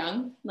when you're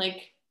young,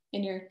 like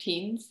in your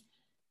teens,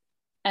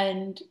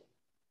 and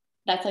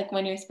that's like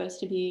when you're supposed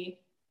to be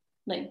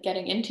like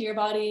getting into your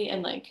body,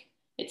 and like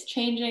it's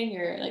changing.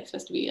 You're like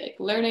supposed to be like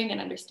learning and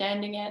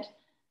understanding it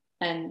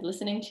and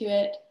listening to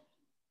it.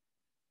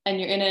 And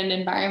you're in an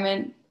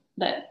environment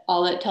that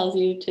all it tells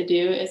you to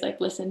do is like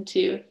listen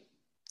to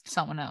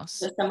Someone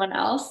else. someone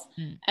else,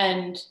 Mm.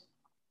 and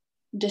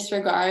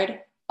disregard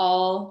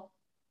all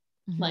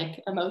Mm-hmm.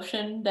 like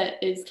emotion that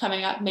is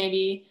coming up.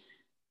 Maybe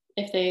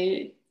if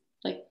they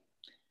like,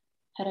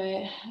 how do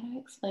I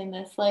explain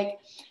this? Like,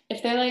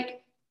 if they're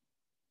like,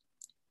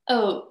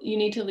 oh, you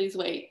need to lose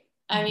weight.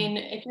 I Mm-hmm. mean,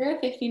 if you're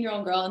a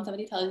 15-year-old girl and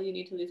somebody tells you you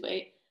need to lose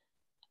weight,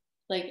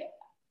 like,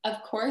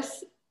 of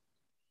course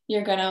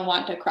you're gonna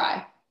want to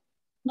cry.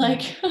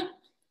 Like, Mm.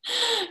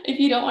 if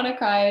you don't want to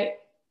cry,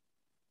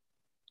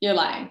 you're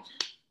lying.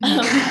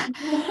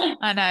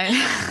 I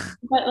know.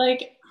 But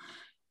like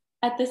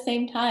at the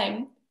same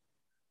time,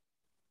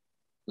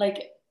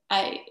 like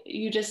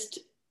you just,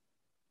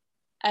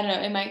 I don't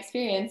know, in my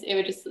experience, it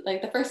would just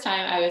like, the first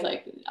time I was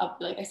like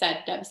I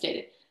said,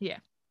 devastated. Yeah.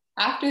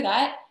 After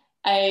that,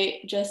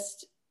 I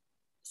just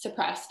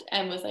suppressed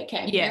and was like, okay,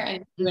 I'm here. Yeah. I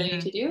need to do what I need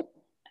Mm-hmm. to do.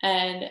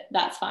 And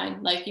that's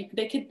fine. Like,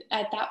 they could,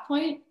 at that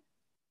point,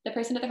 the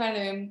person at the front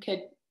of the room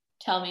could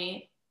tell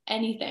me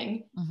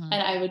anything, Mm-hmm.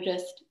 and I would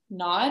just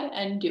nod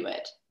and do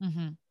it,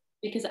 Mm-hmm.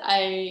 because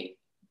I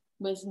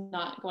was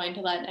not going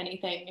to let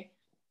anything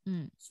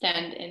Mm.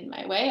 stand in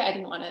my way. I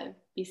didn't want to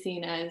be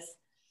seen as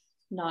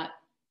not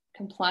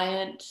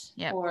compliant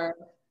Yep. or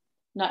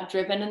not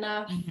driven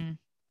enough.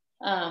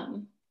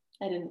 Mm-hmm.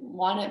 I didn't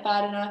want it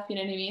bad enough. You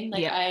know what I mean?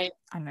 Like Yep. I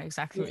I know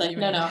exactly was what you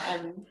like, no, mean.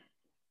 I'm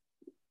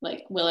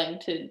like willing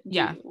to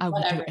Yeah, do I would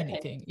do whatever it takes.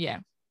 anything. Yeah.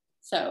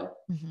 So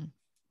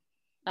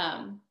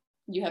Mm-hmm.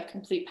 you have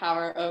complete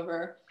power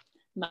over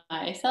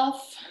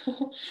myself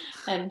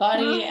and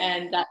body,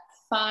 and that's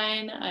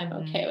fine. I'm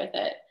Mm-hmm. okay with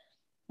it.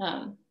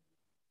 Um,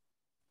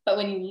 but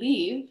when you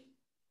leave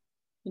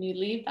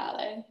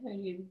ballet or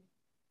you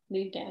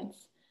leave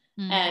dance,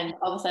 Mm. and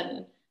all of a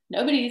sudden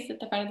nobody's at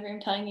the front of the room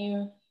telling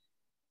you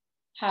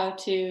how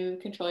to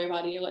control your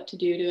body or what to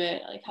do to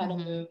it, like how to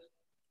Mm-hmm. move,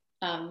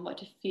 what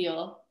to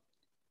feel.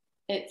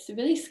 It's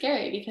really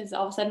scary because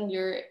all of a sudden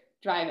you're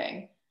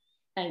driving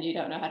and you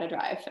don't know how to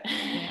drive.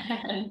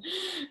 Yeah. And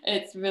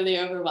it's really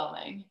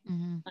overwhelming.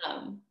 Mm-hmm.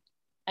 Um,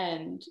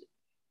 and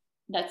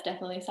that's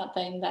definitely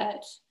something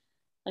that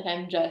like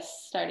I'm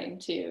just starting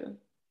to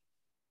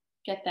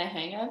get the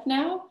hang of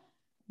now.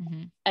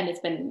 Mm-hmm. And it's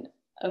been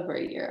over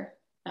a year.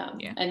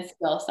 Yeah. And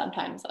still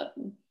sometimes I'll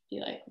be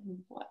like,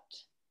 what?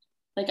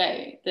 Like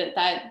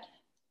that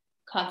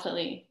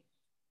constantly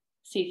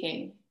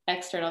seeking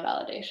external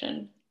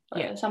validation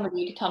Yeah. or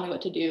somebody to tell me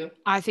what to do.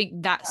 I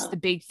think that's Um, the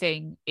big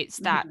thing. It's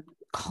that mhm.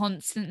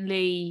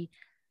 constantly,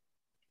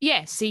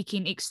 yeah,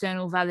 seeking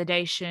external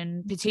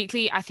validation,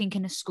 particularly I think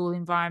in a school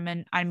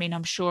environment. I mean,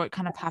 I'm sure it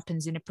kind of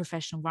happens in a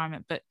professional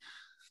environment, but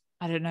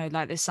I don't know,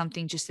 like there's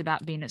something just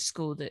about being at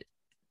school that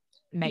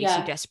makes you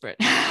Yeah, desperate.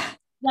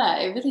 yeah,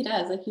 it really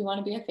does. Like you want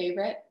to be a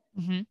favorite.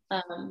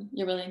 Mm-hmm.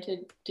 You're willing to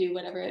do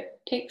whatever it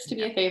takes to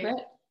be Yeah. a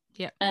favorite.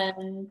 Yeah.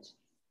 And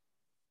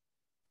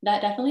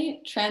that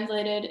definitely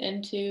translated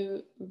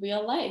into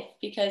real life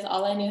because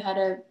all I knew how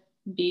to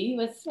be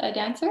was a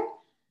dancer.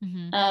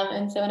 Mm-hmm.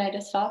 And so when I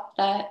just stopped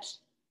that,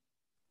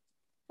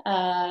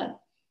 uh,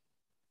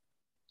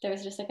 there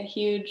was just like a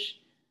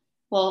huge,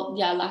 well,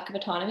 yeah, lack of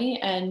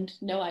autonomy and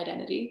no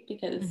identity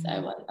because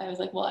Mm-hmm. I was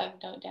like, well, I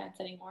don't dance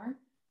anymore.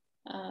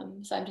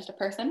 So I'm just a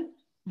person,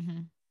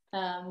 Mm-hmm.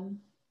 um,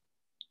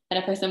 and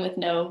a person with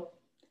no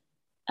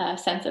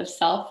sense of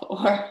self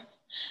or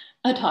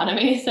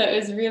autonomy. So it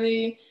was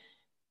really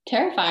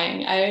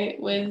terrifying. I Yeah.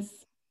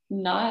 was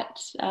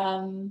not,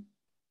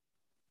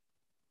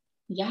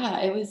 yeah,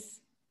 it was,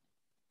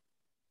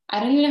 I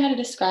don't even know how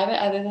to describe it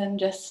other than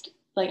just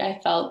like I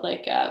felt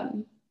like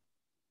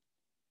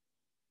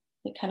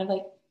kind of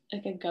like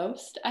a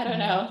ghost. I don't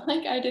Mm-hmm. know.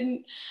 Like I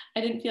didn't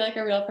feel like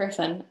a real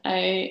person.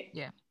 I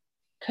Yeah.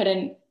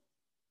 couldn't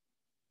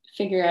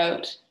figure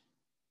out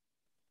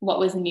what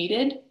was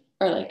needed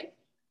or like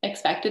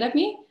expected of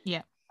me.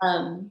 Yeah.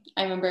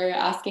 I remember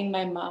asking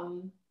my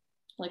mom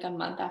like a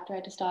month after I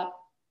had to stop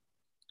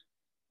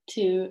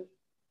to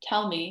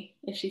tell me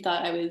if she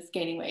thought I was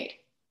gaining weight.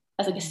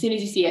 I was like, as Mm-hmm. soon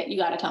as you see it, you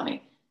got to tell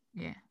me.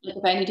 Yeah. Like,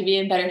 if I need to be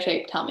in better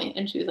shape, tell me.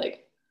 And she was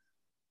like,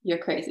 you're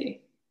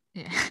crazy.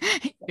 Yeah.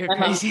 You're My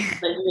mom crazy.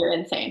 was like, you're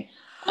insane.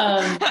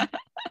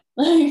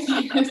 Like,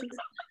 she was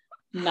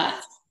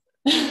nuts.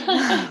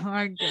 Oh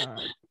my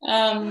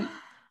God.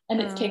 And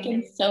it's Uh,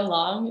 taken so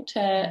long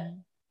to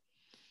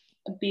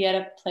mm, be at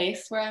a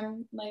place where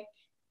I'm like,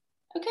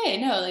 okay,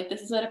 no, like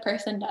this is what a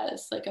person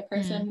does. Like a mm,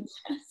 person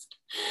just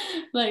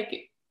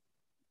like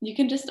you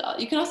can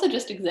also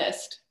just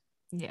exist.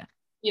 yeah.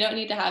 You don't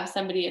need to have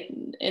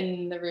somebody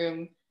in the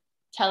room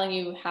telling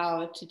you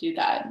how to do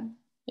that.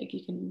 Like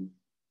you can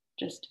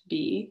just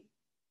be.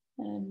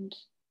 And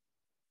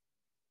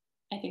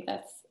I think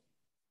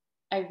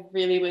I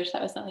really wish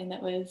that was something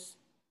that was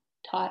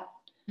taught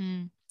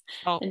Mm.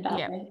 Oh, in yeah.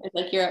 ballet. It's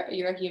like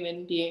you're a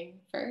human being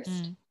first.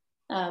 Mm.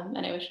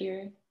 And I wish we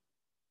were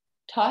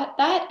taught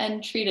that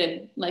and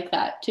treated like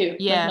that too. Like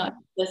Yeah. not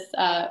this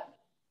Not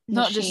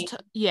machine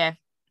just, yeah.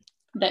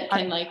 that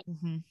I, can like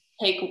mm-hmm.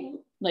 take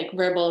like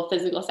verbal,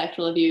 physical,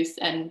 sexual abuse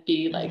and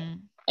be like Mm-hmm.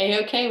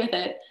 a-okay with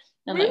it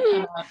and like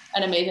come Woo! out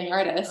an amazing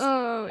artist,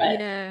 Oh, but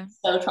yeah.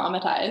 so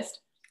traumatized.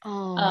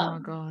 Oh my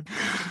Um, God.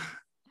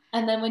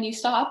 and then when you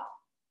stop,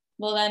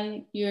 well,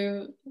 then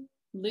you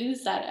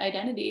lose that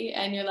identity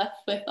and you're left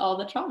with all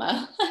the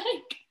trauma.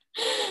 Like,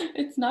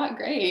 it's not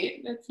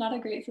great. It's not a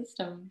great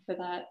system for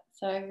that.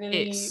 So I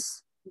really,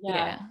 It's, yeah.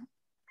 yeah.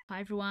 Hi,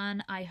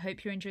 everyone. I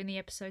hope you're enjoying the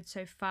episode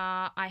so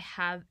far. I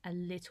have a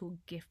little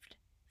gift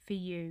for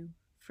you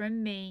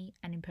from me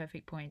and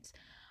Imperfect Points.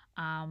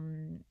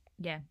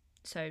 Yeah,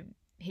 so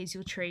here's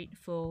your treat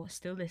for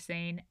still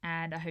listening,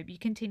 and I hope you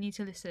continue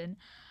to listen.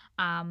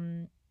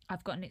 Um,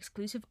 I've got an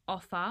exclusive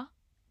offer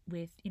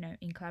with,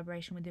 in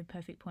collaboration with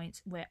Imperfect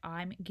Points, where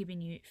I'm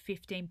giving you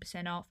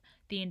 15% off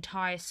the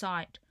entire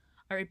site.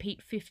 I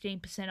repeat,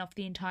 15% off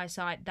the entire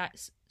site.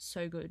 That's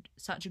so good.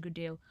 Such a good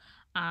deal.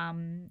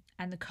 And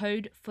the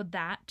code for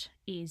that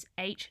is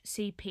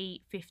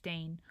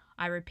HCP15.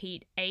 I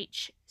repeat,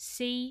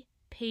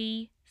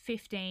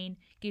 HCP15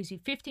 gives you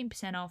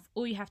 15% off.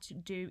 All you have to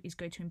do is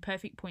go to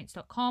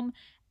imperfectpoints.com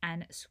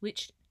and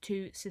switch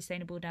to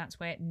sustainable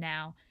dancewear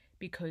now,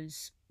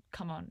 because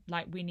come on,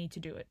 like, we need to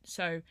do it.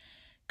 So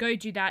go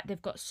do that.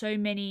 They've got so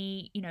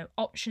many,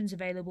 options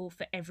available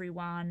for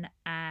everyone,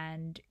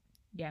 and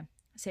yeah,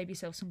 save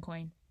yourself some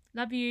coin.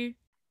 Love you.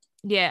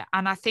 Yeah,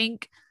 and I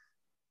think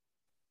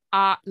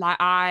like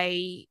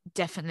I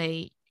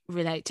definitely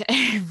relate to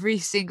every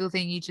single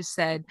thing you just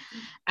said,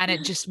 and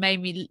it just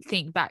made me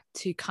think back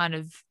to kind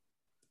of,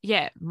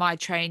 yeah, my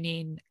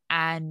training.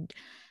 And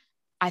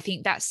I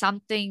think that's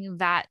something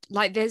that,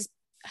 like, there's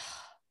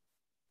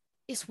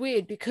it's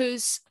weird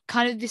because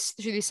kind of this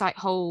through this like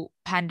whole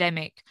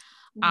pandemic,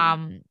 Mhm.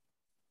 um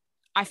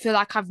I feel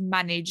like I've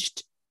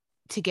managed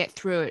to get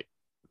through it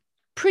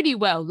pretty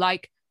well.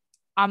 Like,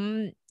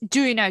 I'm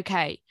doing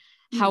okay.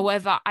 Mhm.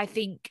 However, I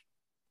think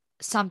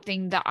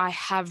something that I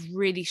have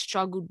really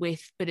struggled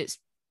with, but it's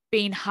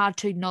been hard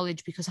to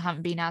acknowledge because I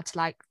haven't been able to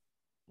like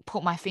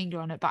put my finger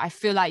on it. But I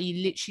feel like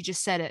you literally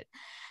just said it.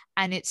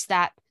 And it's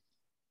that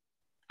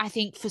I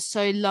think for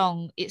so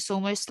long, it's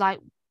almost like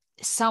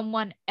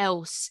someone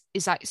else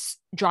is like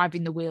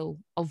driving the wheel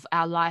of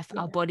our life,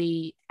 our Yeah.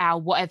 body, our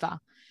whatever.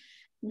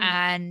 Mhm.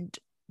 And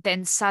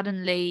then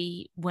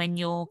suddenly, when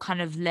you're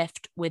kind of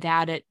left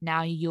without it,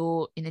 now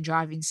you're in the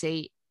driving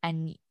seat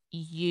and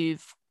you're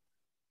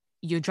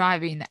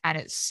driving, and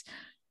it's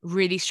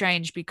really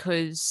strange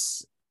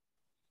because,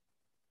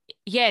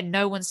 yeah,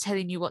 no one's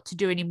telling you what to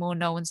do anymore.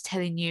 No one's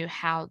telling you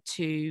how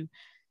to,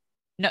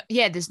 no,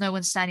 yeah, there's no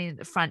one standing at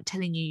the front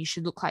telling you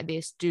should look like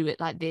this, do it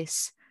like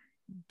this,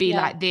 be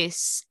Yeah. like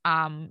this.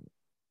 And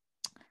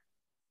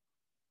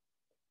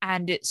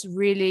it's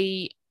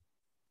really,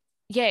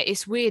 yeah,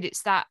 it's weird.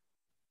 It's that,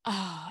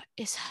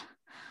 it's,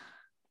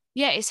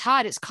 yeah, it's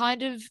hard. It's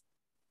kind of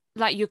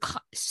like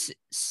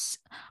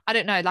I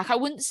don't know, like I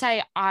wouldn't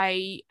say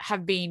I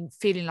have been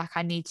feeling like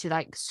I need to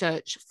like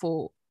search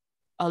for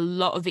a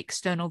lot of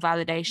external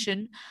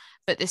validation,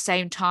 but at the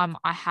same time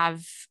I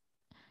have,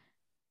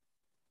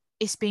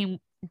 it's been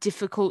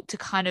difficult to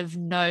kind of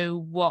know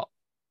what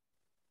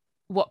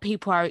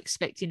people are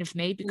expecting of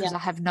me, because I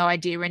Yes. have no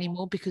idea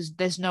anymore, because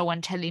there's no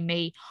one telling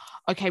me,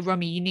 okay,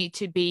 Romy, you need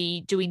to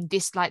be doing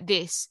this like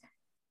this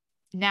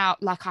now.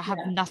 Like, I have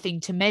Yeah.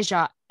 nothing to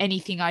measure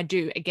anything I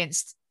do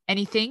against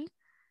anything,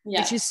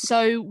 which Yeah. is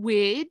so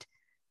weird.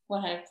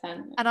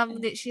 100%. And I'm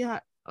literally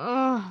like,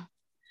 oh,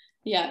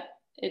 Yeah.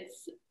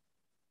 It's,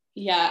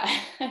 yeah.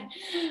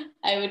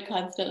 I would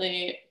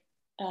constantly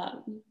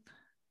um,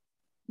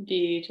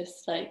 be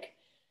just like,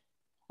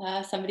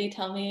 somebody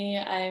tell me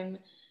I'm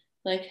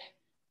like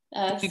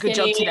doing a good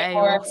job skinny, today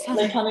or or like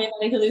something. tell me I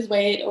need to lose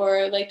weight,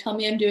 or like tell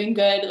me I'm doing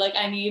good. Like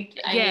I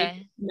need Yeah, to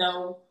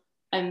know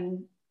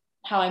I'm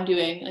how I'm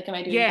doing. Like, am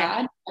I doing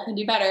yeah, bad? I can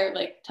do better.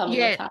 Like, tell me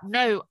what's yeah. happening.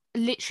 No,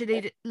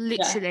 literally, Yeah.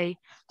 literally.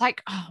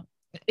 Like, oh,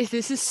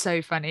 this is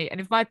so funny.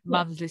 And if my Yeah.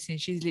 mum's listening,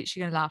 she's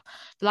literally gonna laugh.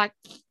 But like,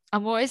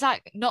 I'm always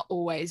like, not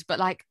always, but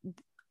like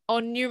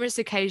on numerous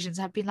occasions,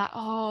 I've been like,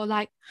 oh,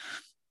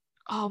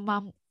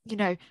 mum,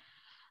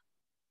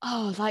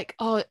 like,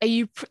 oh, are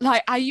you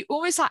like, are you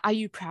always like, are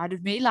you proud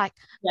of me? Yes.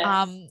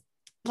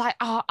 Like,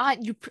 oh,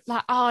 aren't you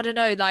like, oh, I don't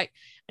know, like,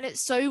 and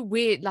it's so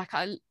weird. Like,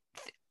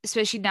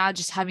 especially now,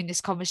 just having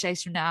this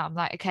conversation now, I'm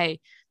like, okay,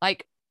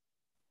 like,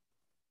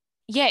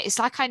 yeah, it's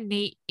like I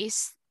need,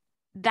 it's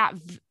that,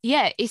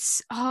 yeah,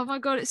 it's, oh my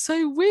God, it's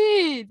so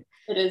weird.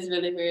 It is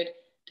really weird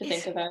to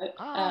think It's, about.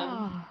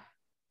 oh,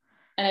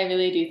 And I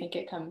really do think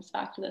it comes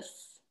back to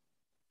this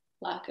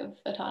lack of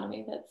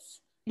autonomy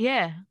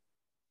yeah,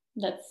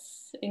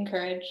 that's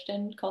encouraged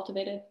and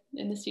cultivated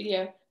in the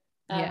studio.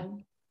 yeah,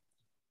 Um,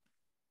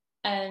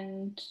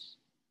 and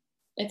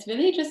it's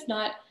really just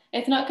not,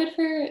 it's not good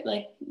for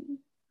like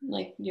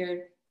your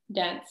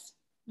dance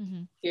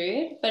mm-hmm.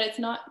 period, but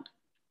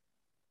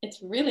it's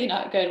really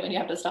not good when you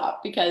have to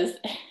stop, because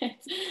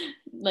it's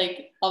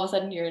like all of a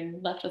sudden you're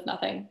left with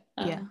nothing.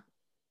 Yeah,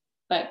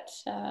 But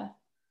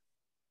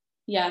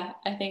yeah,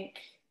 I think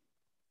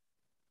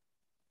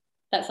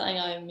that's something,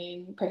 I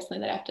mean, personally,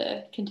 that I have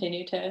to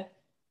continue to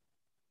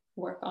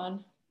work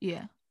on.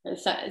 yeah,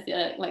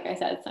 Like I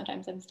said,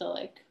 sometimes I'm still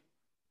like,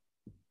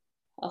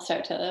 I'll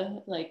start to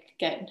like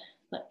get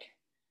like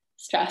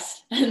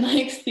stressed and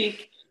like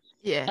seek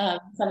yeah,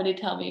 somebody to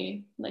tell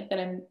me like that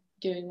I'm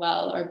doing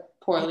well or yeah.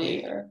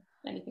 poorly or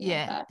anything like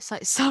Yeah, that. it's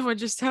like, someone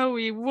just tell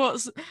me how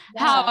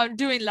Yeah, I'm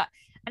doing, like,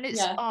 and it's,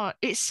 yeah, oh,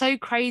 it's so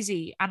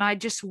crazy. And I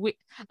just like,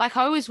 I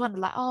always wonder,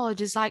 like, oh,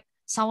 does like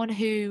someone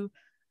who,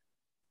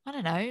 I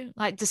don't know,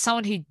 like, does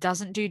someone who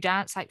doesn't do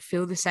dance like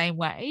feel the same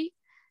way?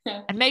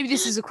 yeah, And maybe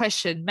this is a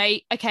question,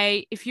 mate.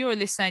 Okay, if you're a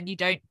listener and you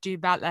don't do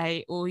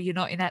ballet or you're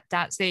not in that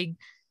dancing,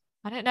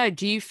 I don't know,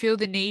 do you feel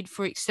the need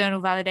for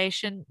external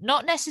validation?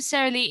 Not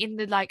necessarily in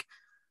the like,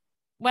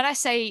 when I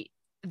say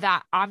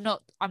that, I'm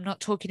not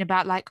talking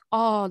about like,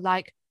 oh,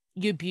 like,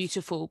 you're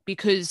beautiful,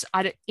 because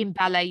I don't, in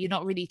ballet you're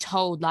not really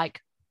told, like,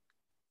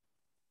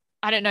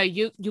 I don't know,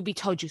 you'll be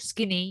told you're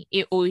skinny,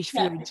 or if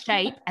yeah, you're in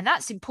shape, and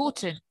that's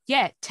important.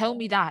 Yeah, tell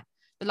me that.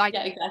 But like,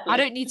 yeah, I exactly.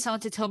 don't need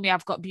someone to tell me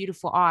I've got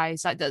beautiful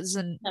eyes. Like, that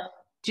doesn't, No,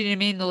 do you know what I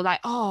mean? Or like,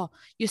 oh,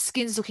 your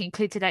skin's looking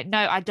clear today. No,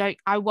 I don't.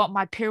 I want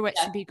my pirouettes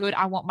yeah, to be good.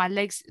 I want my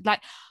legs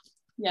like,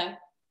 yeah,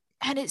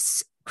 and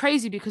it's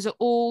crazy because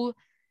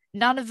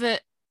none of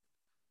it,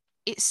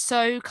 it's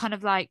so kind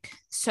of like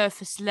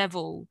surface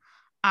level.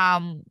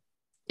 um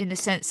in the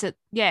sense that,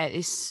 yeah,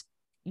 it's,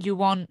 you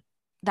want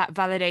that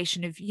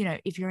validation of, you know,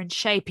 if you're in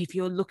shape, if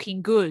you're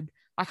looking good.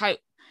 Like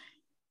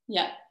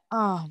Yeah.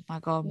 oh my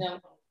God. No,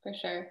 for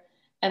sure.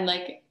 And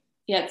like,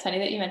 yeah, it's funny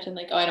that you mentioned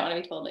like, oh, I don't want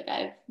to be told like I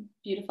have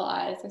beautiful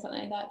eyes or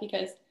something like that,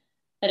 because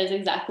that is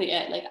exactly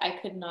it. Like I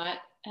could not,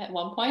 at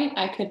one point,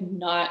 I could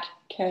not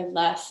care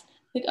less.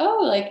 Like,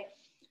 oh,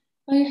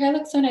 your hair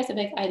looks so nice. I'm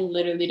like, I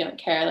literally don't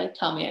care. Like,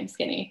 tell me I'm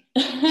skinny.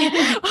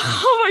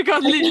 Oh my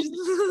God.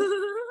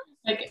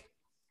 Like,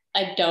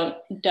 I don't,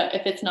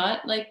 if it's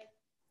not like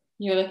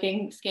you're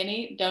looking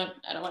skinny, I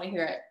don't want to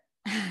hear it.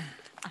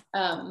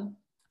 And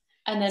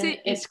then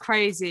It's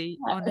crazy,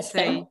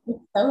 honestly. it's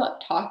so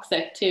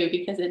toxic too,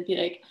 because it'd be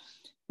like,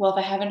 well, if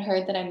I haven't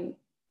heard that I'm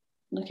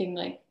looking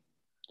like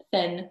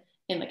thin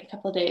in like a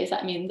couple of days,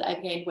 that means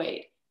I've gained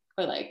weight.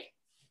 Or like,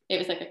 it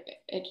was like,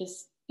 it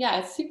just, yeah,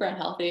 it's super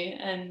unhealthy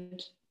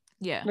and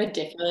Yeah.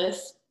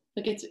 ridiculous.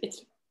 Like it's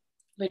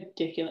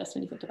ridiculous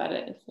when you think about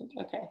it. It's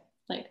like, okay,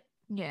 like,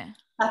 Yeah.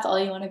 that's all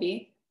you want to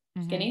be?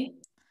 Mm-hmm. Skinny?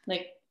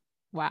 Like,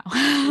 wow.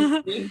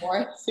 be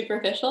more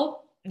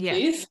superficial, Yeah,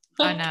 please.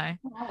 I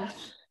know.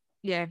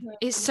 Yeah,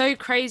 it's so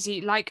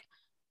crazy. Like,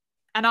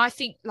 and I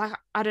think, like,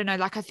 I don't know,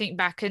 like, I think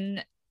back,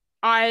 and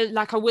I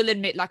will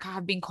admit, like, I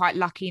have been quite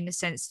lucky in the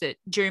sense that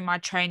during my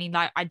training,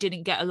 like, I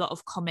didn't get a lot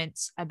of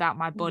comments about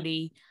my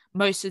body.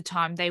 Most of the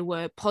time they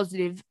were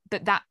positive,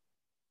 but that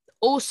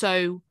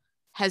also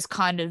has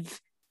kind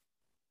of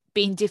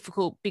been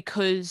difficult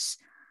because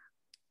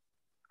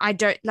I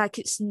don't, like,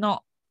 it's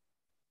not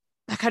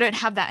like, I don't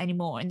have that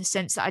anymore, in the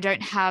sense that I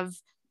don't have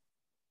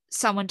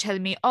someone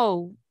telling me,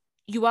 oh,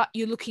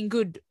 you're looking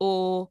good,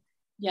 or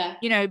Yeah.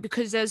 you know,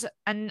 because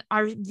and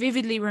I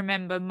vividly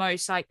remember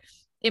most, like,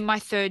 in my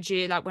third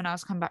year, like when I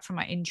was coming back from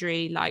my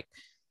injury, like,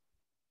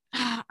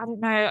 I don't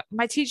know,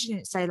 my teacher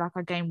didn't say like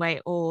I gained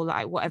weight or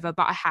like whatever,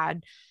 but I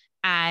had.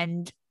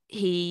 And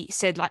he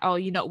said like, oh,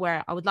 you're not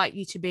where I would like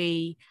you to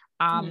be,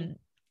 kind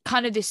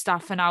of this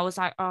stuff. And I was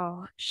like,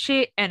 oh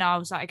shit. And I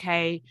was like,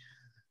 okay,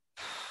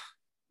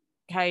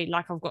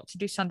 like I've got to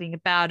do something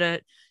about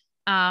it.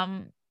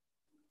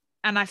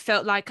 And I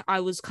felt like I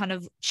was kind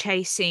of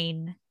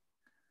chasing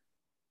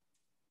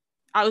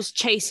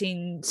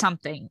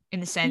something,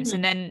 in a sense.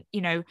 And then,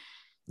 you know,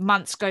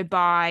 months go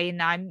by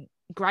and I'm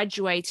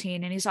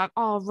graduating, and he's like,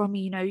 oh,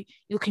 Romy, you know, you're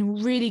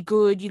looking really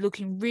good, you're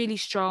looking really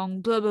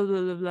strong, blah, blah,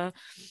 blah, blah, blah.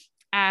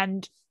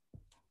 And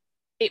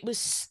it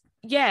was,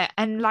 yeah.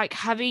 And like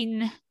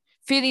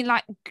feeling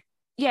like,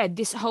 yeah,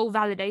 this whole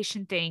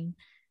validation thing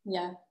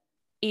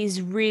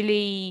is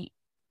really,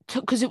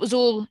 because it was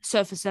all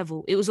surface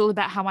level. It was all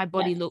about how my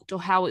body looked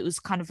or how it was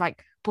kind of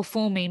like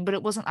performing, but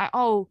it wasn't like,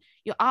 oh,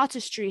 your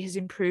artistry has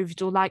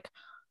improved, or like,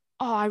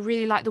 oh, I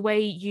really like the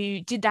way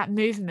you did that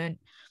movement.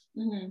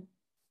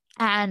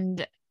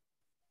 And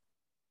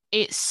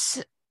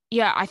it's,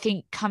 yeah, I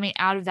think coming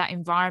out of that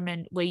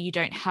environment where you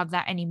don't have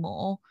that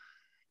anymore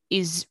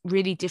is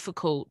really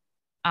difficult.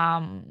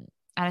 And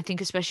I think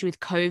especially with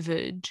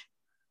COVID,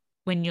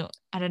 when you're,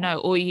 I don't know,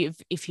 or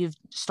if you've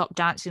stopped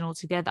dancing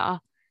altogether,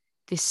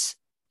 this,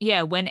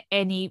 yeah, when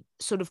any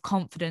sort of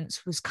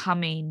confidence was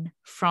coming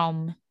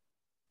from,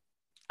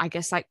 I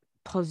guess, like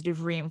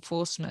positive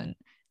reinforcement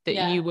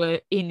that you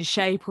were in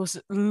shape or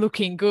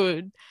looking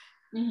good.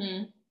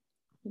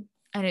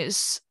 And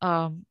it's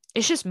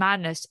just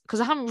madness,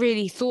 because I haven't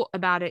really thought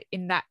about it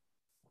in that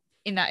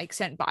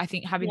extent, but I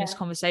think having this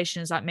conversation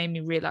has like made me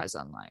realize,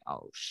 I'm like,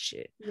 oh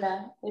shit.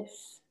 Yeah,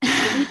 it's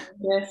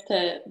dangerous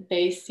to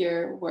base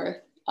your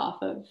worth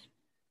off of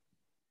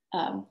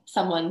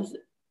someone's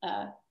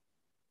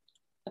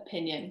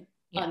opinion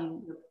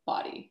on your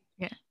body.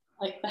 Yeah,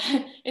 like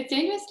that. It's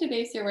dangerous to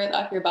base your worth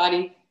off your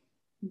body,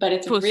 but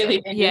it's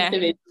really dangerous to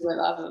base your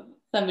worth off of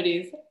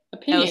somebody's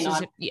opinion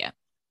on. Yeah,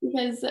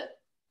 because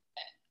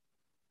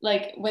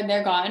like when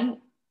they're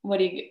gone, what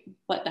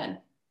then?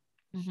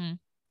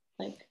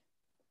 Like,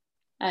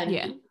 and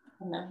I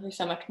don't know, there's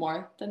so much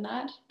more than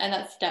that. And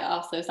that's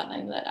also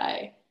something that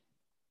I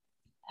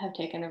have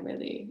taken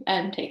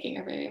taking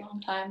a really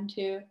long time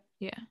to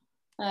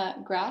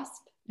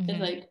grasp. Is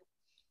like,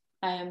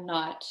 I am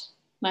not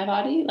my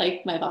body.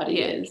 Like, my body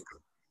is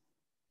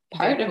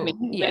part of me,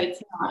 but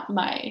it's not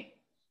my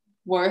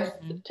worth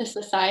to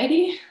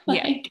society.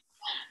 Like,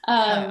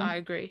 I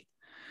agree.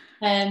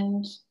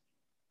 And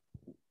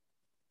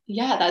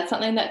yeah, that's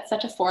something that's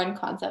such a foreign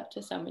concept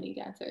to so many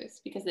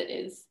dancers, because it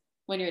is,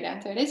 when you're a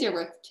dancer, it is your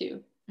worth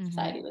to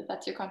society. Like,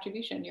 that's your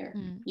contribution. You're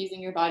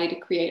using your body to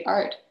create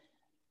art.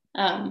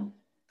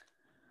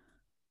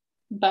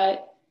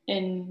 But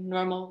in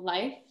normal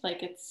life,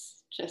 like,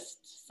 it's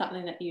just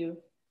something that you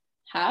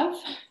have.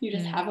 You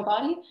just have a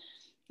body.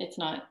 It's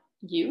not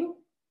you.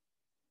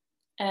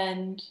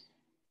 And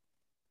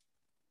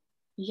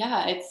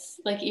yeah,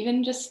 it's like,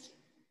 even just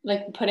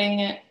like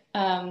putting it,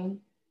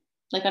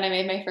 like when I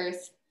made my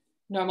first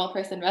normal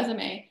person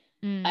resume,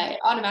 I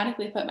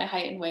automatically put my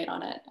height and weight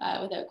on it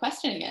without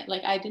questioning it.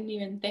 Like, I didn't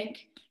even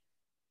think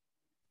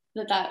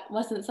that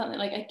wasn't something,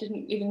 like, I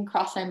didn't even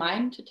cross my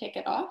mind to take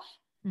it off.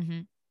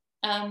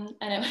 And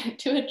I went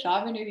to a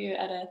job interview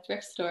at a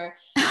thrift store.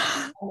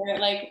 And they were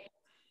like,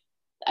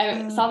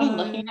 I saw them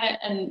looking at it,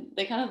 and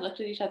they kind of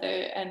looked at each other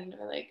and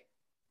were like,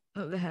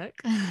 what the heck?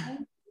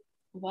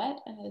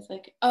 what? And I was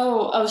like,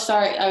 oh,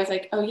 sorry. I was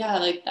like, oh yeah,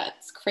 like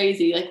that's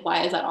crazy. Like,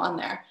 why is that on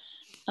there?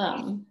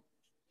 And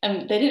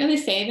they didn't really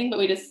say anything, but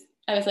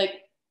I was like,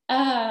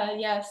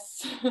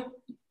 yes.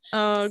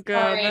 Oh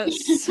god, Sorry.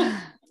 that's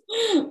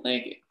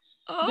Like,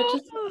 but oh.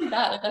 just like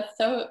that, like that's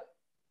so,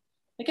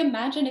 like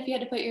imagine if you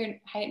had to put your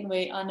height and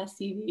weight on a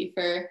CV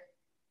for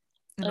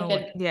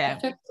like a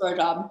thrift store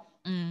job.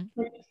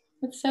 Like,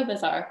 it's so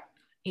bizarre.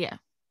 Yeah.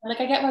 Like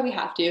I get why we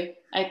have to.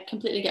 I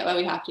completely get why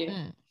we have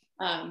to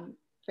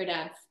for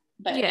dance.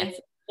 But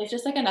it's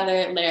just like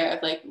another layer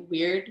of like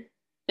weird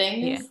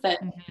things that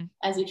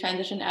as you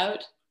transition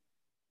out,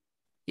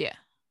 you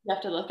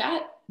have to look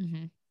at.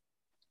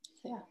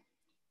 So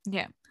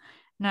yeah.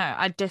 No,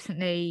 I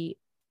definitely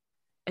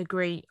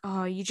agree.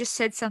 Oh, you just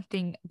said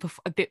something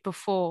a bit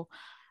before,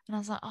 and I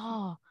was like,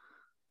 oh,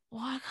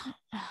 why can't?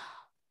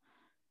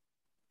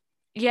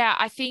 Yeah,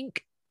 I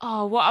think.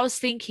 Oh, what I was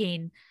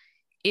thinking,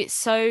 it's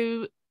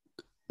so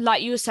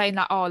like you were saying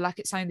that. Oh, like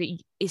it's something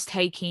that is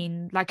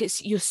taking, like it's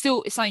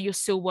something you're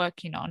still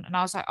working on, and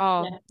I was like,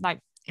 oh, like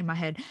in my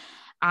head,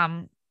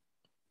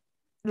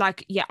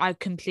 like yeah, I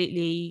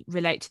completely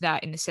relate to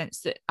that in the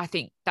sense that I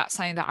think that's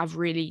something that I've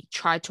really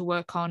tried to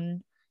work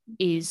on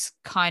is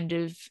kind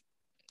of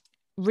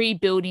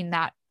rebuilding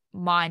that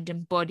mind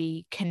and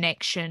body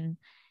connection,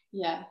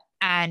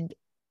 and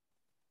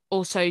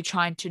also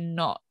trying to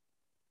not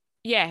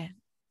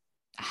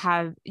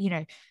have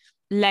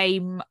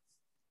lame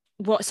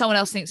what someone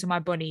else thinks of my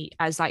body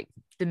as like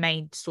the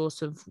main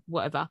source of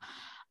whatever.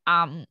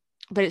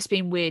 But it's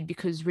been weird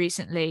because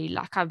recently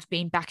like I've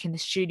been back in the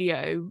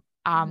studio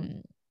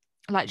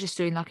like just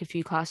doing like a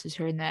few classes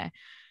here and there,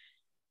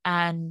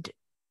 and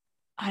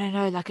I don't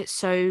know, like it's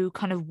so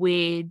kind of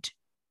weird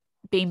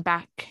being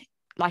back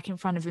like in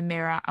front of a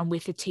mirror and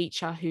with a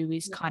teacher who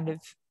is kind of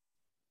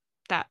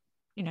that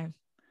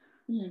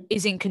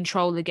is in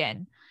control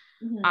again.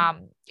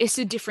 It's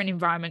a different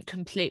environment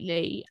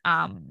completely,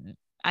 and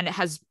it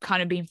has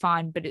kind of been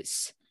fine, but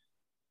it's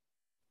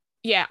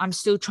I'm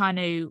still trying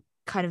to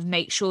kind of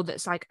make sure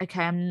that's like,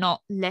 okay, I'm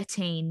not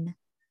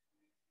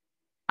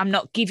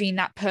giving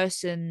that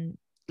person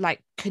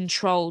like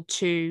control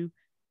to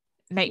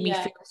make me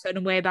feel a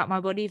certain way about my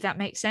body, if that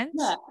makes sense.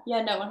 No,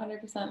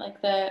 100%. Like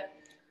the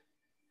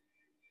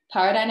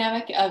power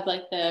dynamic of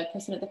like the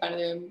person at the front of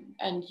the room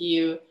and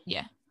you,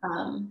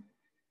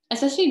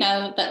 especially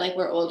now that like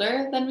we're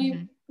older than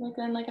we like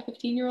than like a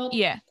 15-year-old.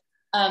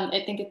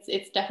 I think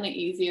it's definitely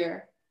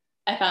easier.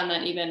 I found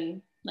that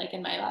even like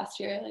in my last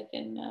year, like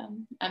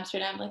in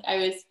Amsterdam, like I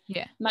was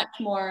much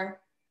more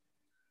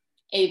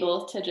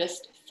able to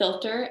just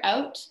filter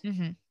out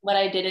what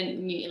I didn't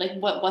need, like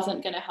what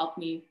wasn't going to help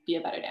me be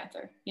a better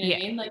dancer. You know what I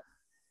mean? Like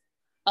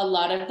a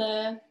lot of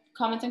the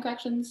comments and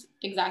corrections,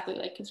 exactly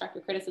like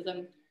constructive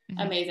criticism,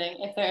 amazing.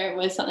 If there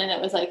was something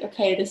that was like,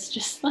 okay, this is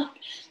just going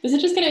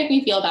to make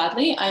me feel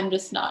badly, I'm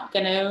just not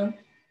gonna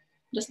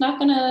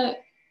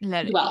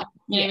let it, do well.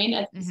 You know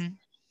what I mean?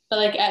 But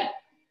like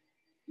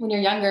when you're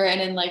younger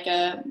and in like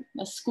a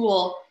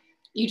school,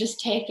 you just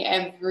take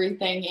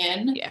everything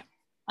in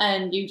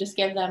and you just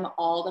give them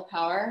all the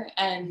power,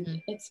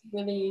 and it's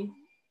really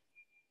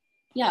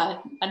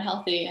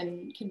unhealthy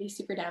and can be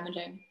super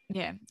damaging.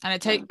 And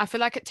I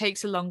feel like it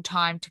takes a long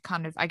time to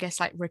kind of, I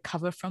guess, like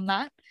recover from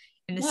that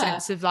in the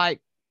sense of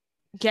like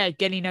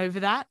getting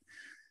over that.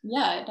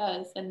 It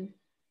does. And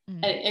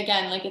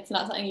again, like it's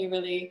not something you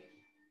really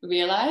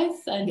realize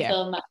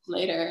until much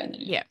later, and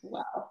then you're like,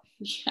 wow,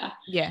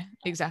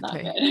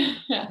 exactly.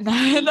 Not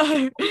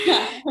no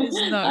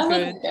it's not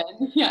good.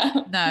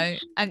 No,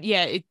 and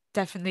it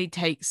definitely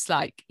takes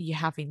like you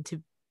having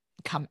to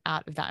come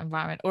out of that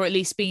environment, or at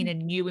least be in a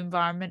new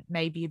environment,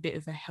 maybe a bit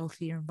of a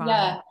healthier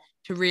environment,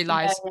 to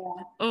realize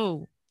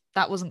oh,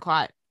 that wasn't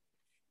quite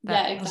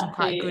wasn't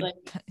quite a good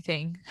like,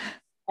 thing.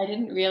 I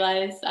didn't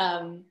realize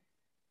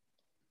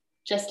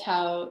just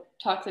how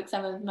toxic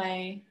some of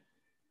my,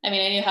 I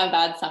mean, I knew how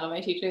bad some of my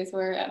teachers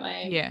were at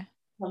my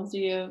home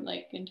studio,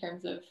 like in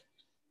terms of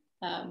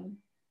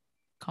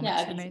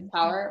abuse of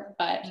power.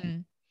 But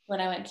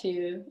when I went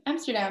to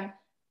Amsterdam,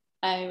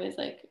 I was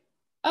like,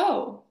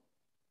 oh,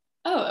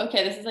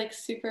 okay, this is like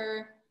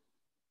super,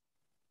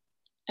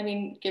 I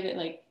mean, given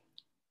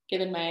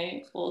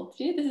my old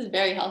studio, this is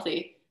very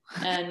healthy.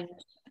 And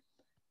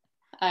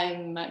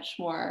I'm much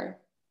more,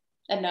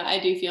 I don't know, I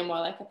do feel more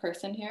like a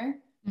person here,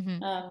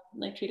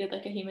 like treated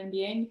like a human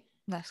being.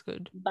 That's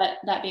good. But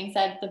that being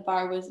said, the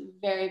bar was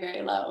very,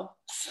 very low.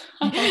 So,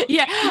 that's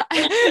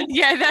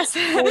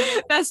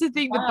the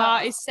thing. The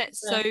bar is set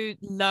so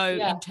low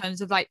in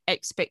terms of like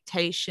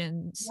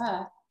expectations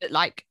that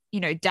like,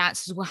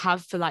 dancers will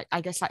have for like,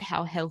 I guess like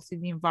how healthy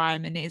the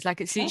environment is.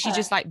 Like it's literally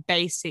just like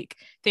basic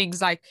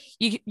things. Like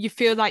you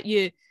feel like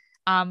you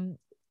I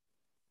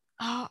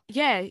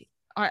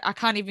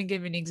can't even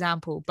give an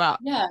example, but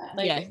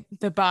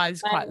the bar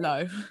is quite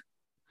low.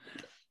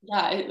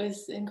 It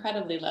was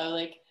incredibly low.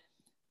 Like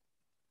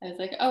I was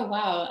like, oh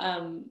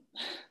wow,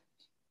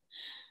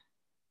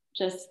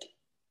 just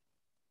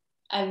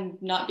I'm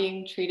not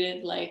being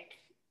treated like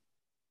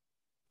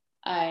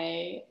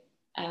I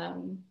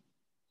am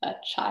a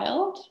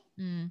child,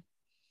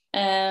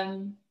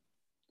 um,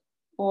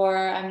 or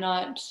I'm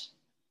not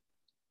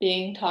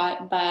being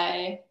taught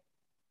by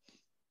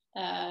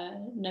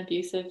an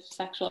abusive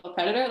sexual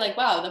predator. Like,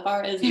 wow, the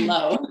bar is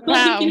low.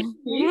 Wow.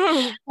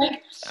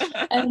 Like,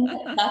 and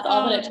that's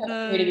all that it took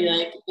for me to be no.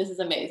 like, this is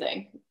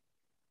amazing.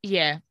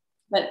 Yeah.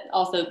 But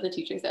also the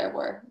teachers there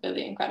were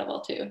really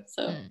incredible too.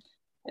 So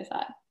there's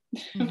that.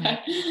 But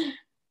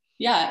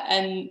yeah,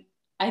 and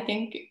I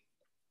think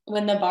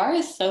when the bar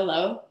is so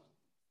low,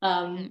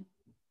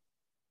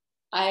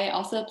 I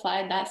also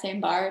applied that same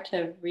bar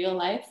to real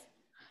life.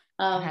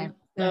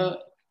 So,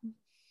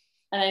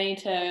 and I need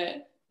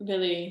to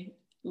really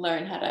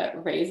learn how to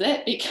raise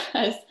it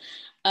because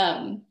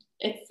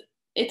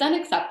it's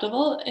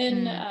unacceptable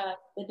in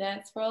the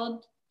dance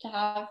world to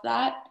have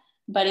that,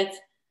 but it's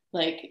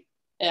like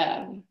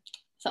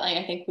something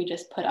I think we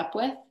just put up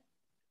with.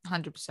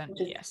 100%.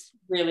 Which is yes.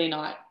 really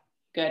not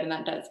good, and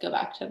that does go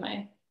back to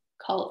my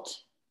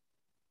cult.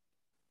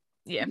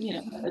 Yeah. You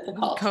know, it's a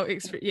cult.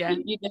 Yeah.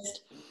 You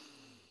just,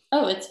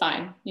 oh, it's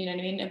fine. You know what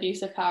I mean?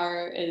 Abuse of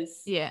power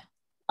is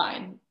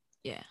fine.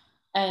 Yeah.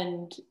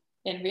 And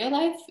in real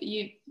life,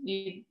 you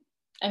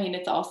I mean,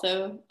 it's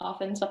also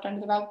often swept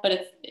under the rug, but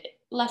it's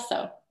less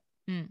so.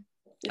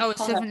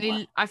 It's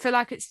definitely, I feel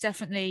like it's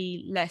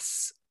definitely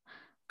less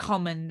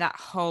common, that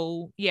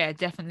whole,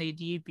 definitely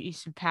the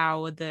abuse of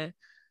power,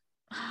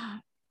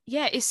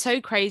 it's so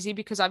crazy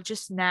because I've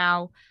just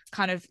now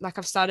kind of like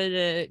I've started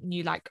a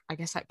new, like, I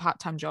guess, like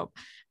part-time job,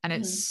 and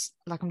it's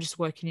like I'm just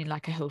working in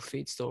like a health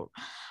food store.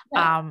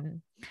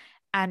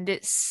 And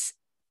it's,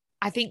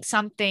 I think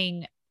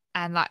something,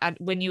 and like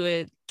when you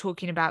were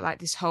talking about like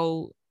this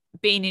whole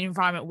being in an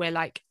environment where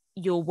like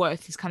your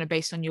worth is kind of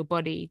based on your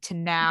body, to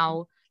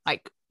now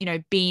like, you know,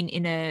 being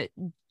in a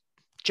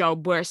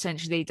job where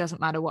essentially it doesn't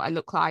matter what I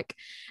look like,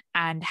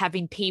 and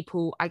having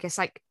people, I guess,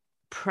 like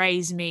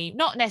praise me,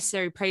 not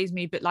necessarily praise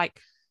me, but like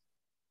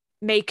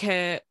make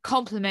a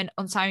compliment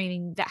on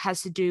something that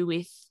has to do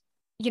with,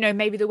 you know,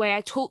 maybe the way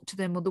I talk to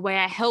them or the way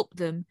I help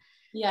them.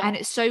 And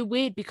it's so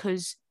weird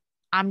because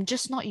I'm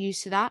just not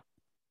used to that.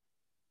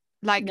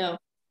 Like, no.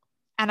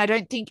 And I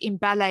don't think in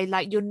ballet,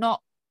 like you're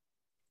not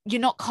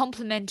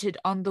complimented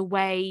on the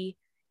way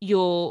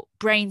your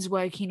brain's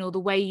working or the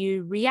way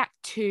you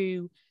react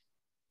to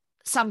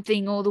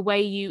something or the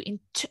way you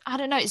I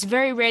don't know, it's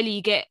very rarely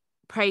you get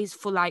praise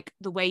for like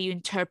the way you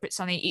interpret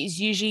something. It's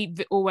usually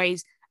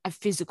always a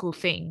physical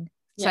thing,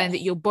 something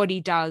that your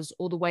body does,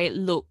 or the way it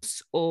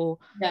looks, or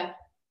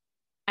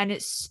and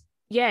it's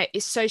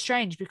so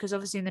strange because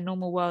obviously in the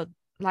normal world,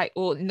 like,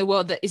 or in the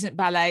world that isn't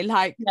ballet,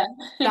 like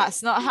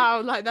that's not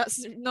how, like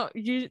that's not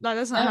you, like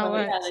that's not how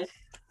it works. Like,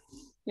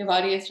 your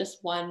body is just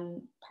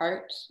one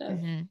part of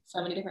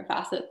so many different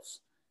facets,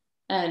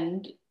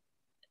 and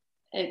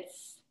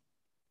it's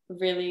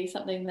really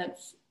something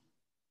that's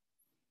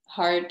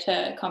hard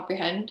to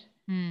comprehend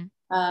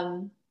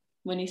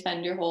when you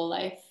spend your whole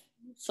life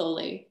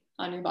solely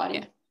on your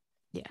body.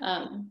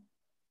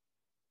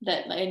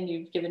 That, and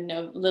you've given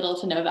little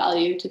to no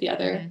value to the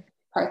other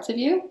parts of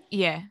you.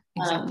 Yeah,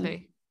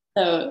 exactly.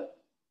 So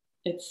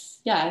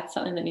it's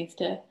something that needs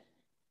to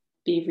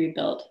be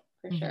rebuilt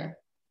for sure.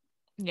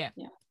 Yeah,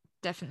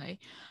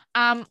 definitely.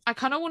 I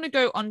kind of want to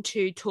go on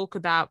to talk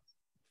about,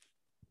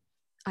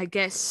 I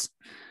guess,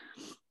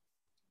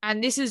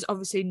 and this is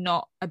obviously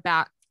not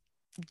about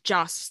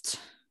just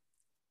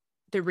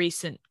the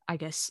recent, I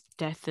guess,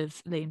 death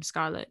of Liam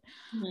Scarlett,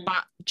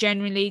 but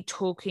generally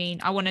talking,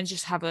 I want to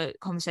just have a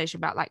conversation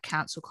about like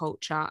cancel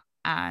culture,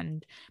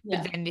 and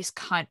but then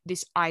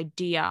this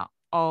idea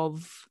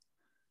of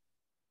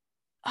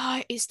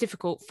it's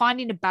difficult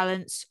finding a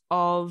balance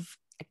of,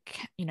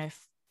 you know,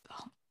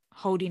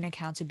 holding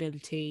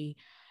accountability,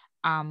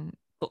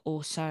 but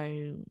also,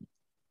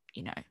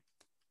 you know,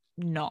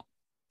 not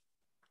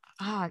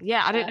I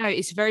don't know,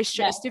 it's very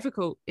it's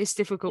difficult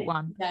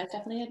one. It's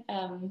definitely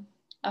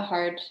a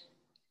hard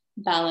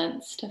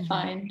balance to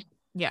find.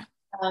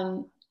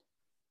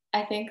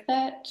 I think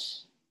that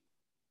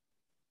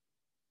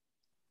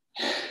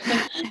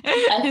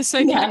it's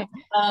okay.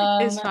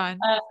 It's fine.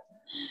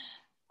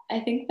 I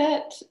think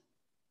that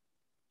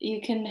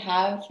you can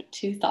have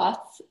two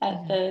thoughts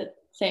at the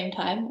same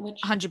time, which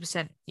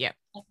 100%. I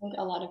think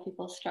a lot of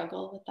people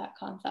struggle with that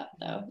concept,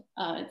 though.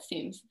 It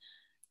seems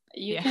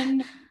you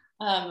can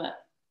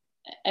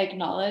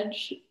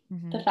acknowledge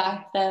the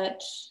fact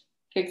that,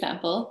 for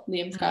example,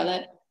 Liam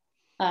Scarlett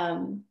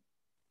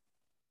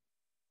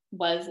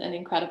was an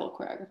incredible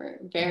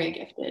choreographer, very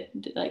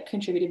gifted, like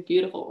contributed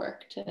beautiful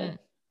work to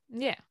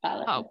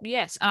ballet. Oh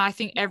yes, and I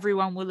think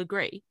everyone will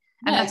agree,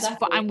 and that's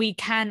and we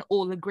can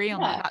all agree on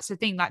that. That's the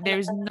thing. Like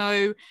there's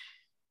no issue.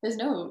 There's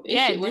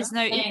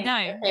no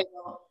okay,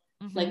 well,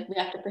 like we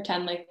have to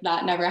pretend like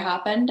that never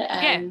happened,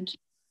 and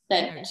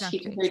that he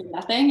contributed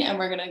nothing, and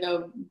we're gonna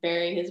go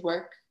bury his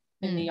work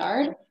in the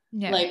yard.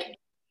 Like,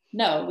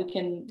 no, we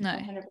can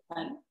 100%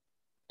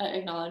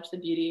 acknowledge the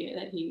beauty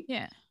that he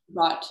Yeah.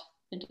 brought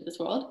into this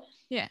world.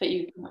 Yeah. But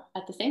you,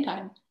 at the same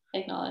time,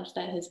 acknowledge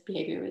that his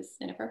behavior was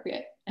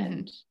inappropriate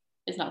and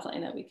is not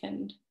something that we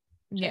can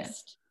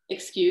just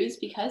excuse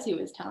because he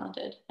was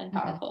talented and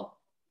powerful.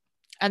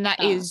 And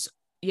that is,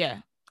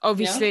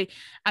 obviously,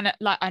 and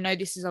like, I know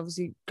this is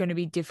obviously going to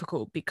be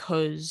difficult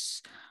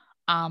because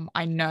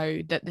I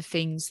know that the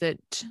things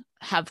that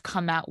have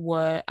come out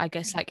were, I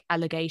guess, like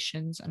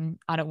allegations, and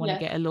I don't want to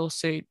get a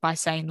lawsuit by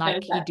saying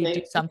like he did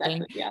do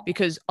something,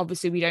 because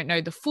obviously we don't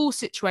know the full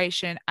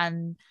situation.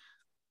 And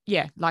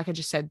like I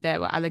just said,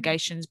 there were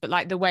allegations, but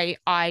like the way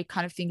I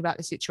kind of think about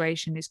the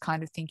situation is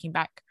kind of thinking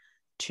back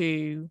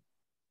to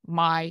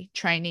my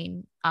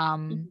training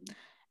and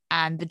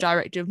the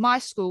director of my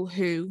school,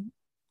 who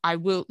I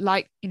will,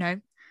 like,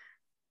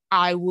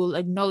 I will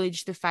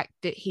acknowledge the fact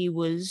that he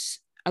was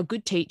a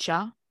good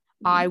teacher.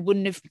 I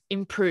wouldn't have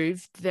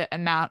improved the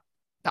amount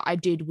that I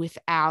did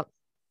without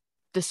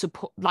the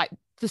support,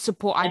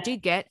 I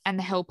did get, and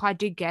the help I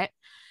did get,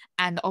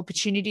 and the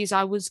opportunities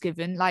I was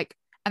given. Like,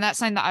 and that's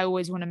something that I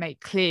always want to make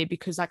clear,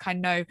 because like, I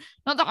know,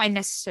 not that I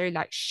necessarily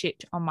like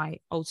shit on my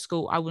old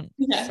school, I wouldn't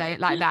say it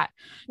like that,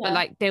 but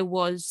like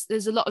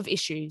there's a lot of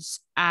issues,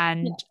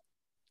 and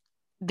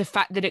the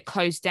fact that it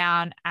closed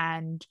down,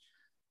 and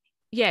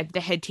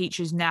the head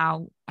teacher is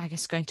now, I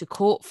guess, going to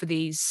court for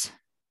these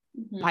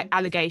like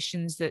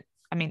allegations that,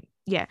 I mean,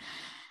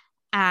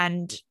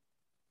 and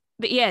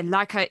but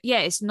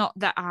it's not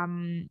that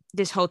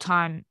this whole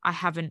time I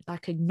haven't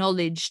like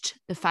acknowledged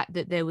the fact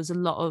that there was a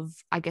lot of,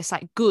 I guess,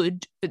 like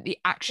good, but the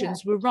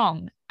actions were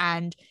wrong.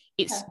 And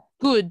it's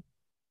good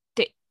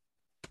that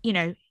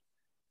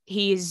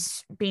he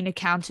is being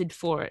accounted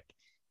for it,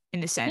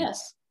 in a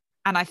sense.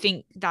 And I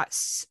think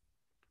that's,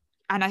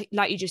 and I,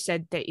 like you just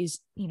said, there is,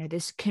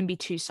 this can be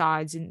two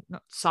sides, and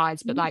not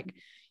sides, but like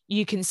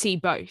you can see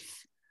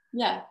both.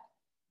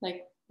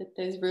 Like that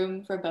there's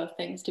room for both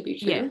things to be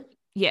true.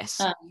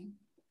 Yes.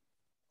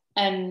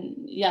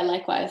 And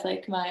likewise,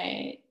 like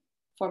my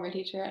former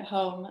teacher at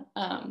home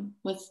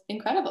was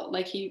incredible.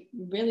 Like he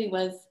really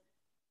was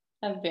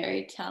a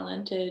very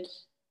talented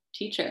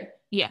teacher.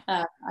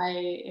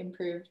 I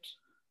improved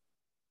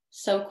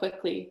so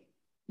quickly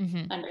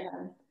under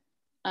him.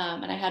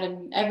 And I had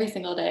him every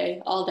single day,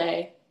 all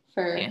day,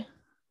 for a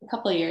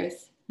couple of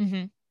years.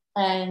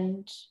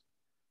 And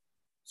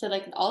so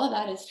like all of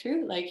that is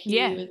true. Like he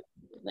was,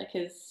 like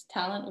his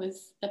talent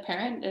was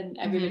apparent, and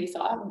everybody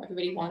saw him,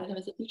 everybody wanted him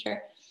as a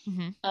teacher.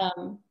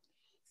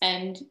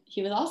 And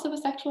he was also a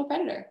sexual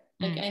predator.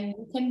 Like, and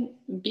you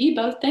can be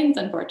both things,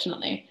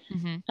 unfortunately.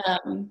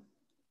 And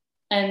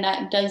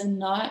that does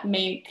not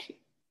make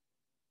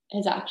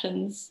his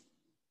actions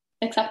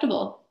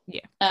acceptable.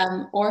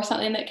 Or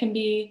something that can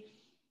be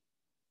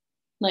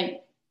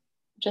like,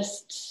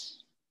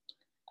 just,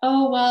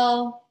 oh,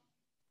 well,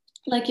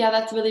 like,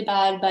 that's really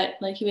bad, but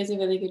like he was a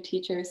really good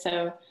teacher,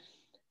 so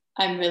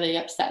I'm really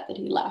upset that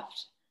he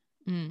left.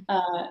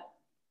 Like,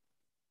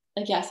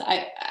 yes,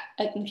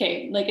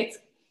 okay, like it's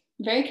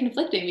very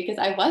conflicting, because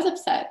I was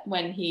upset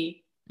when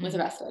he was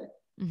arrested,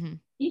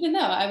 even though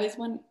I was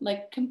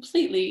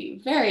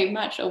completely very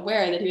much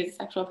aware that he was a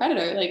sexual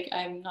predator. Like,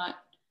 I'm not,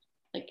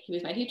 like, he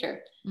was my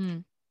teacher.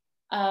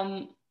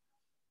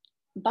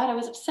 But I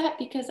was upset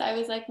because I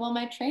was like, well,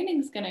 my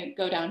training's gonna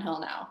go downhill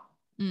now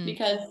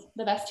because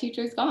the best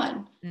teacher's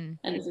gone, and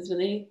this is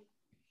really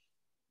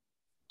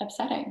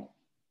upsetting.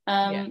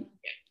 And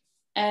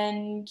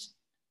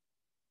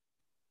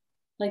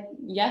like,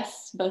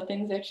 yes, both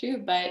things are true,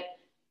 but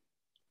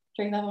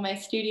for example, my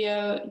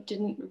studio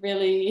didn't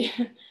really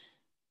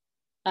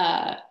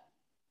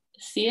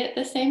see it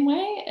the same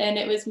way, and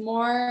it was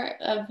more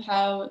of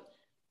how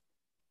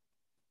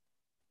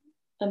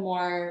the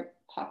more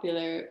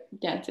popular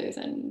dancers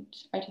and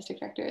artistic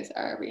directors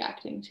are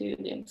reacting to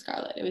Liam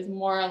Scarlett. It was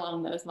more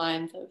along those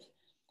lines of,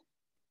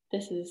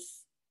 this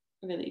is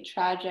really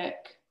tragic.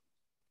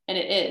 And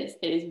it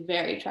is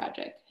very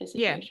tragic, his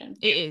situation.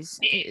 It is.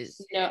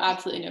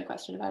 Absolutely no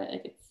question about it.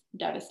 Like, it's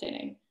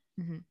devastating.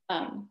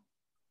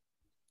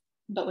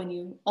 But when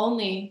you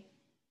only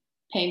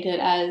paint it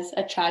as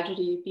a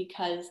tragedy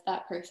because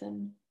that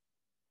person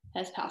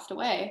has passed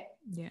away,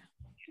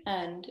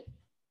 and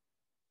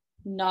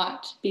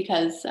not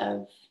because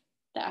of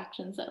the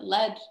actions that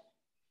led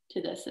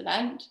to this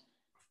event,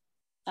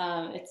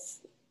 it's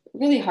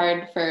really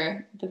hard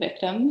for the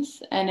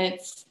victims, and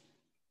it's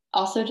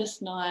also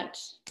just not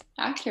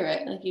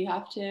accurate. Like, you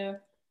have to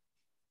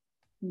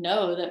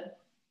know that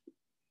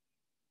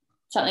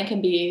something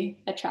can be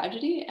a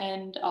tragedy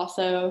and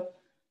also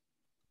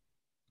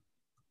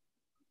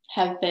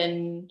have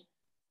been,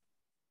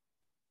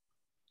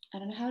 I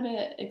don't know how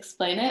to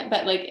explain it,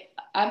 but like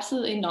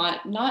absolutely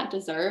not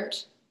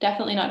deserved,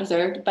 definitely not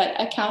deserved, but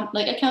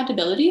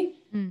accountability.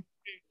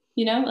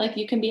 Like,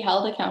 you can be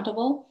held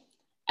accountable,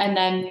 and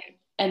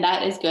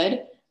that is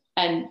good,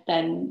 and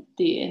then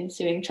the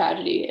ensuing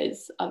tragedy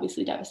is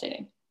obviously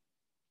devastating.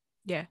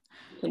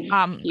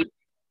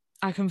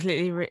 I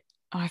completely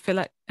I feel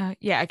like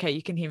okay,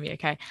 you can hear me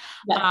okay.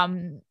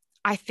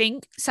 I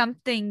think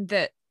something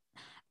that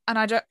and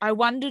I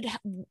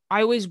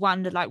always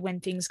wondered, like, when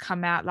things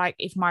come out, like,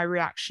 if my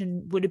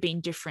reaction would have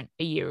been different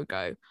a year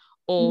ago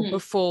or Mm-hmm.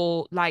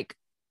 before, like,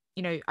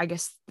 I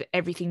guess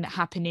everything that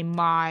happened in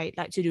my,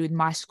 like, to do with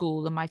my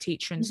school and my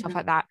teacher and stuff Mm-hmm.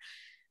 like that,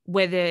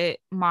 whether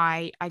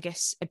my, I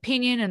guess,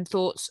 opinion and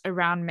thoughts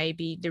around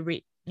maybe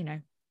the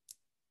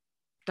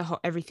whole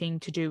everything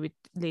to do with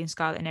Lee and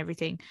Scarlett and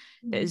everything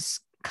that Mm-hmm. has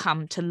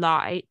come to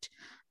light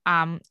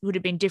would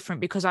have been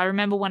different, because I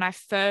remember when I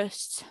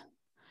first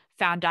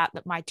found out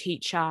that my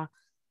teacher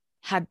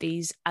had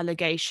these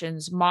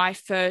allegations, my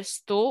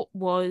first thought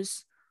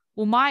was,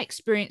 well, my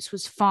experience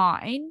was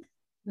fine,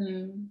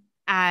 Mm-hmm.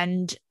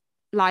 and,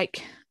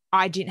 like,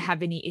 I didn't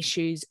have any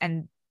issues,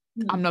 and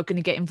I'm not going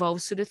to get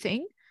involved, sort of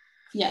thing.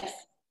 Yes.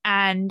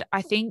 And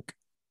I think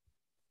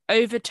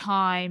over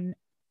time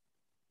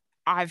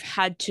I've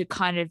had to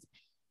kind of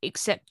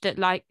accept that,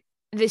 like,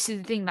 this is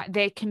the thing, like,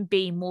 there can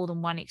be more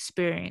than one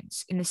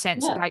experience, in the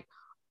sense that, Yeah. like,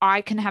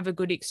 I can have a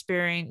good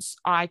experience,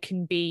 I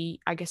can be,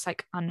 I guess,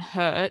 like,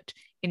 unhurt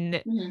in the,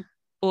 Mm-hmm.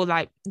 or,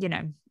 like,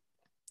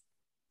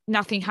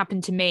 nothing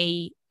happened to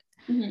me,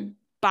 Mm-hmm.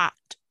 but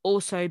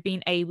also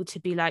being able to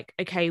be like,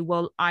 okay,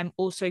 well, I'm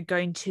also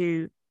going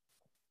to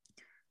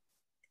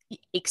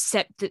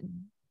accept that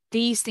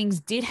these things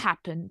did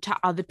happen to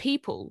other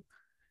people,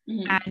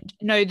 Mm-hmm. and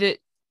know that,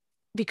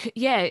 because,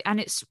 yeah, and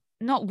it's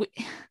not,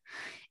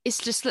 it's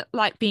just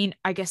like being,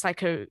 I guess,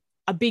 like a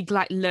big,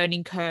 like,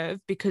 learning curve,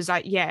 because,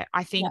 like, yeah, I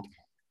Yeah. think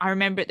I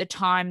remember at the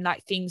time,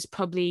 like, things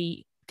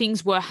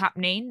were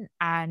happening,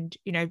 and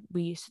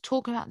we used to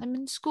talk about them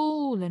in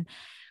school and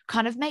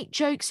kind of make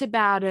jokes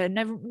about it.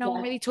 No one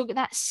Yeah. really took it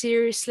that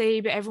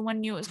seriously, but everyone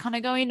knew it was kind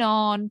of going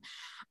on.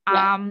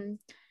 Yeah.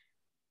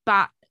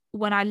 But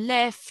when I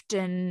left,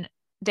 and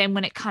then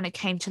when it kind of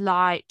came to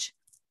light,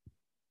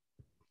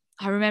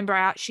 I remember I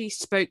actually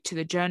spoke to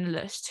the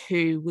journalist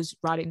who was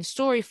writing the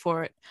story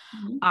for it.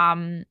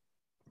 Mm-hmm.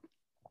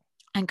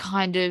 And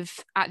kind of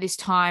at this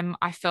time,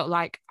 I felt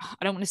like, I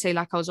don't want to say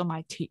like I was on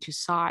my teacher's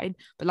side,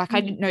 but, like, I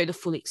Mm-hmm. didn't know the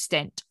full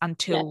extent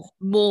until Yes.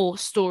 more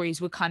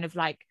stories were kind of,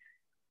 like,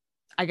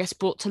 I guess,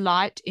 brought to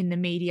light in the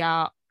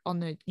media, on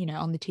the,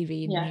 on the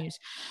TV and the Yeah. news.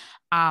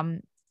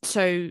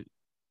 So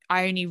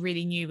I only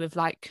really knew of,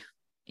 like,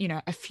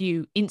 a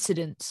few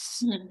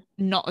incidents, Mm-hmm.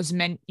 not as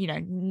many,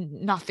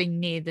 nothing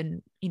near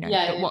than, Yeah.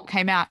 that Yeah. what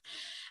came out.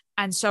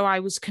 And so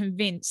I was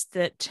convinced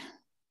that,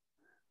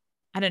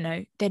 I don't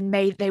know, then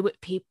they were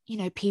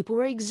people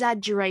were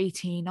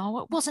exaggerating. Oh,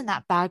 it wasn't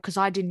that bad because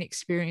I didn't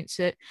experience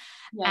it.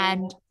 Yeah.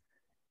 And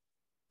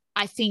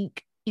I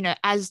think,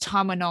 as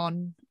time went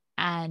on,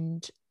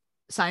 and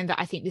something that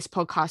I think this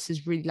podcast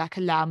has really, like,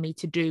 allowed me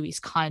to do is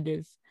kind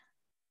of,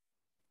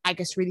 I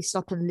guess, really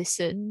stop and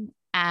listen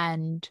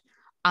and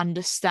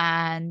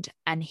understand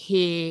and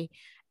hear,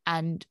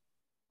 and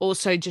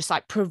also just,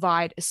 like,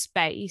 provide a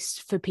space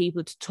for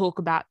people to talk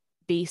about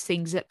these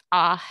things that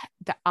are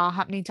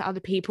happening to other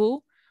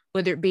people,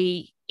 whether it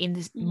be in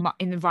this Mm-hmm.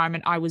 in the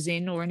environment I was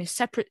in, or in a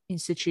separate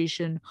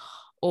institution,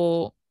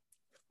 or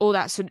all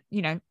that sort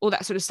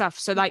of stuff.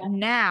 So, like, Yeah.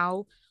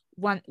 now,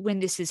 when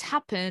this has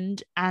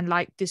happened, and,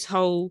 like, this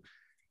whole,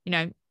 you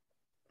know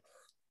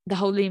the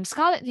whole Liam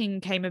Scarlett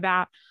thing came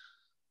about,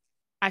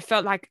 I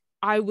felt like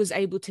I was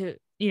able to,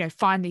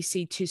 finally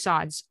see two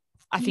sides.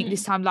 I think Mm-hmm.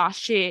 this time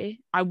last year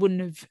I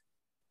wouldn't have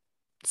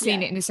seen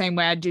Yeah. it in the same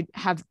way I do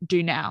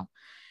now.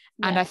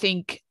 And Yeah. I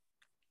think,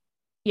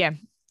 yeah,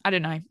 I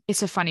don't know,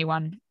 it's a funny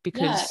one, Yeah.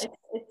 because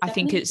It's I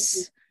think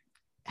definitely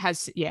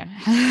tricky.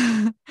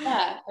 yeah.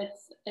 Yeah.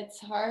 It's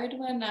hard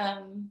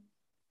when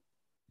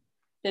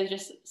there's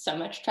just so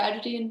much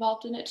tragedy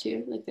involved in it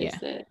too. Like, there's Yeah,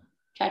 the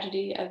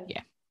tragedy of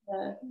yeah.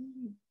 the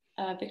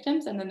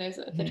victims, and then there's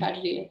the Mhm.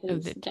 tragedy of Of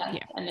his it, death,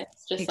 yeah, and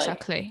it's just like,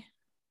 exactly.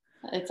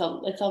 it's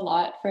a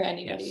lot for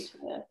anybody Yes,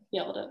 to be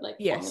able to, like,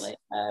 yes, formulate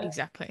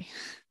exactly.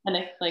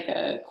 like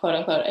a quote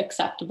unquote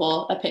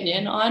acceptable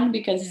opinion on,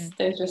 because Mm.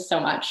 there's just so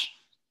much.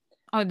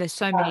 Oh, there's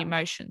so many Um,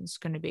 emotions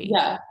going to be.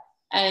 yeah,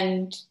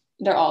 and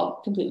they're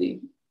all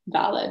completely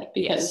valid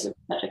because Yes, it's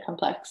such a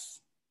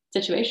complex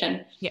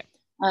situation. yeah.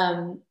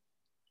 Um,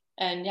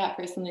 and yeah,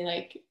 personally,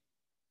 like,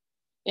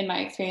 in my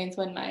experience,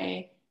 when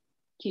my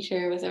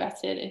teacher was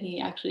arrested, and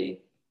he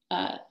actually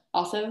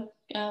also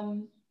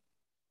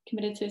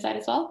committed suicide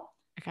as well.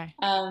 Okay.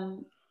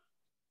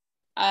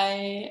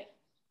 I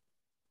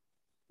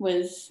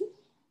was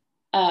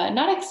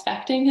not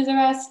expecting his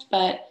arrest,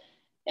 but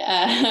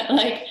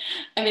like,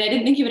 I mean, I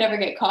didn't think he would ever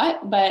get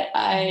caught, but Mhm.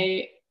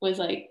 I was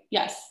like,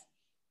 yes,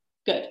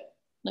 good,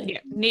 like, Yeah,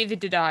 neither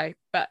did I,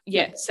 but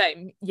yeah, good.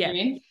 same. You Yeah, know what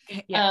I mean?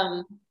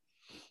 yeah.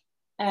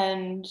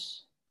 And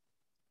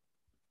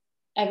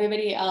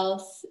everybody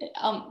else,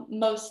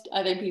 most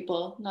other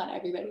people, not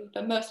everybody,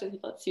 but most of the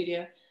people at the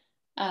studio,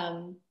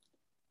 um,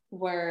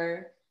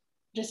 were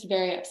just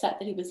very upset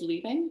that he was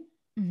leaving,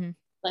 Mm-hmm.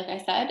 like I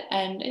said,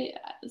 and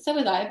so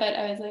was I. But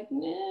I was like,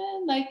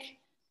 like,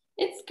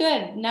 it's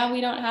good now.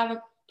 We don't have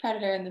a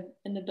predator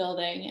in the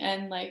building,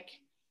 and, like,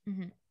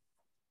 Mm-hmm.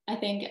 I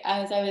think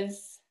as I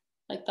was,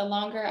 like, the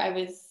longer I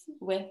was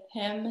with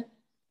him,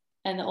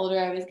 And the older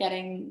I was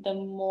getting, the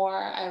more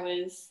I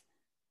was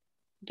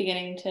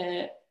beginning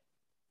to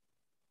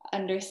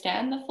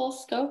understand the full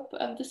scope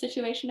of the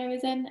situation I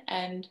was in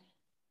and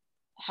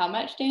how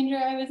much danger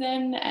I was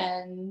in.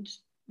 And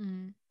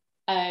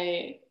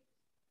I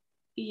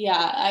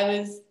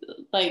was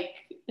like,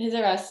 his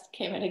arrest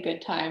came at a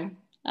good time.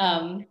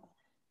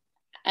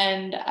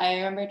 And I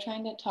remember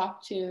trying to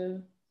talk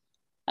to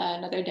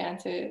another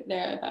dancer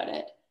there about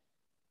it.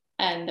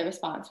 And the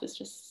response was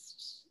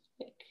just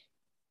like,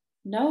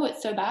 no,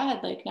 it's so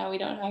bad. Like, now we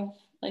don't have,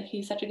 like,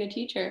 he's such a good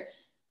teacher.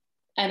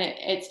 And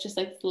it's just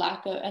like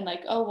lack of, and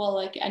like, oh, well,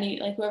 like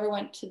whoever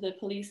went to the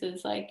police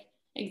is like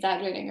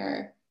exaggerating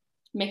or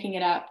making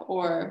it up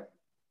or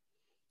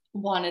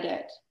wanted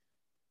it.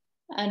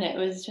 And it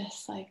was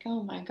just like,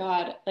 oh my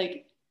God,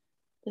 like,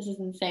 this is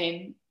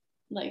insane.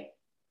 Like,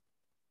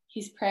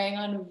 he's preying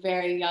on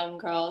very young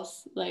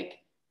girls. Like,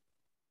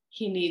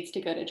 he needs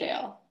to go to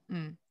jail.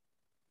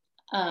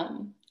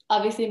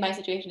 Obviously, my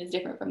situation is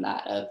different from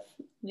that of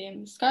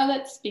Liam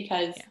Scarlett's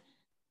because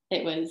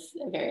it was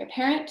very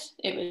apparent.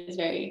 It was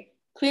very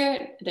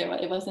clear.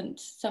 It wasn't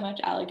so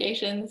much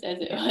allegations as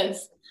it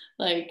was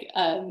like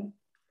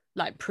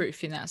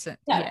proof in that sense.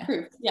 Yeah,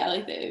 proof. Yeah,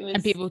 like it was.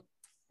 And people.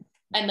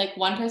 And like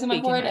one person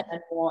went forward, and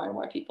then more and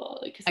more people.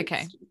 Like,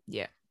 okay.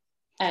 Yeah.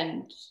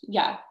 And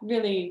yeah,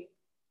 really,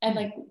 and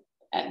like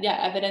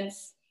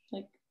evidence,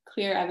 like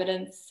clear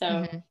evidence.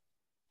 So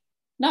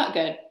not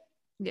good.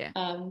 Yeah.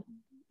 So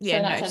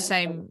in that no, sense,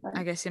 same,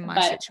 I guess, in my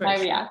but situation. my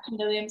reaction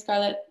to Liam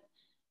Scarlett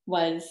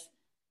was,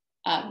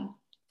 I'm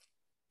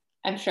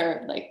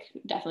sure, like,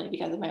 definitely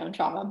because of my own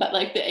trauma, but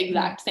like the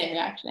exact same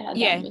reaction I had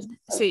then was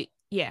like,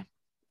 yeah.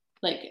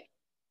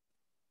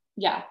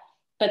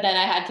 But then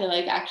I had to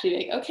like actually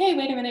like, okay,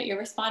 wait a minute, you're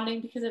responding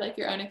because of like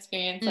your own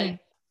experience. Like,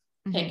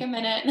 take a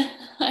minute,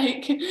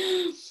 like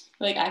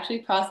actually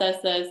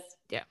process this.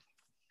 Yeah.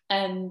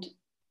 And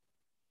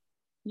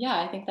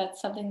yeah, I think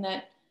that's something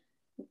that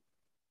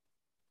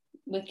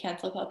with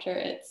cancel culture,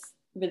 it's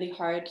really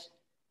hard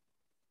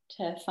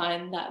to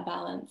find that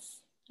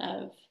balance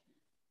of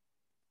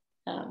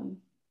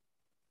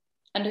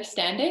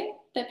understanding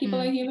that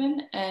people are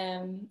human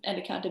and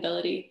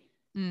accountability.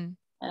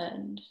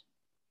 And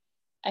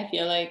I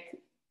feel like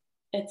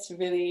it's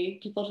really,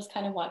 people just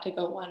kind of want to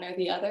go one or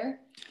the other.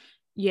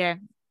 And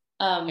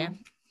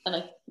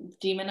like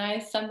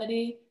demonize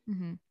somebody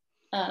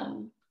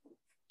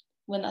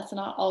when that's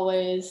not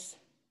always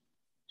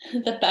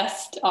the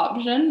best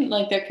option.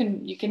 Like,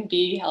 you can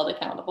be held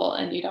accountable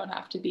and you don't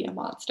have to be a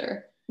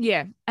monster.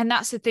 Yeah. And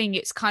that's the thing,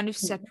 it's kind of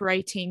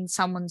separating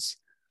someone's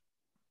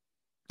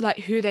like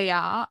who they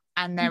are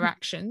and their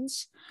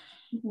actions.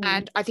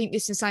 And I think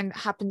this is something that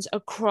happens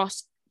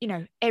across,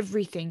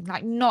 everything,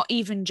 like not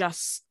even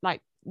just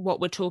like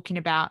what we're talking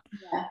about,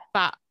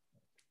 but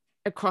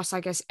across,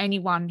 I guess,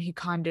 anyone who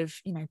kind of,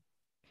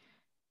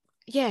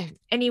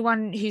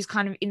 anyone who's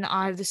kind of in the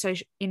eye of the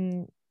social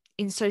in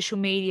social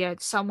media,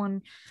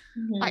 someone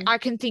like I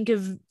can think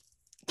of,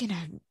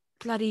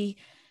 bloody,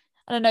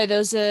 I don't know, there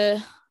was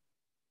I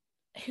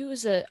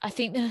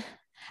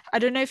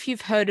don't know if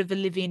you've heard of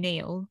Olivia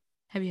Neal.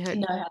 Have you heard?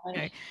 No.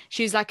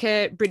 She's like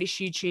a British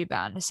YouTuber,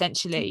 and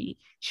essentially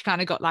she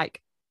kind of got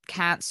like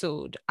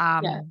cancelled.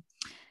 And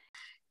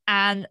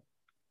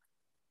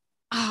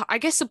I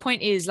guess the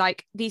point is,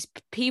 like, these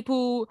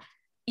people,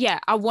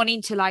 are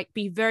wanting to like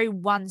be very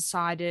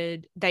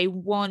one-sided. They're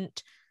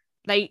not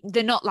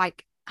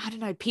like, I don't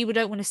know, people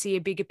don't want to see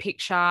a bigger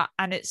picture,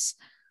 and it's,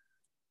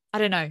 I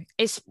don't know,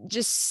 it's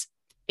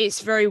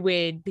very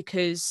weird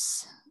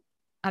because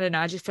I don't know,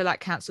 I just feel like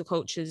cancel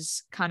culture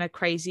is kind of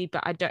crazy,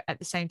 but I don't, at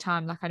the same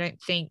time, like, I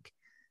don't think,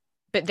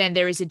 but then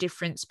there is a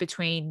difference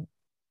between,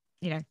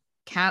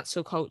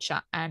 cancel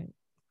culture and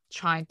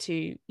trying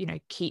to,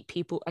 keep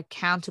people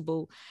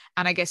accountable.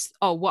 And I guess,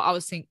 what I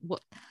was thinking,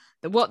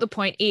 what the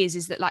point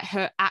is that like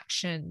her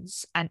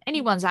actions and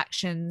anyone's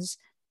actions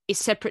is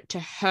separate to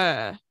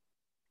her.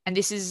 And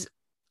this is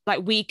like,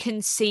 we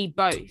can see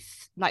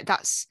both, like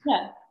that's,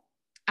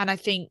 and I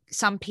think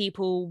some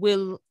people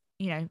will,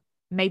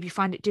 maybe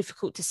find it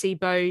difficult to see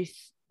both,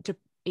 to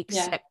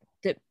accept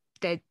that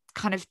they're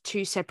kind of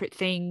two separate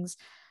things.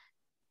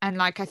 And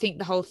like, I think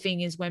the whole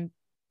thing is when,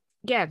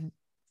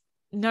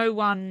 no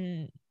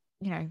one,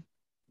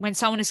 when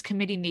someone is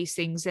committing these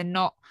things, they're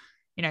not,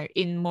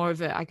 in more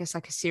of a, I guess,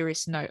 like a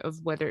serious note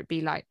of whether it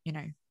be like,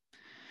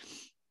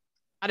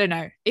 I don't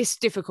know, it's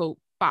difficult,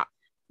 but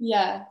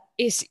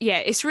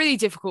it's really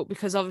difficult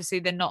because obviously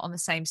they're not on the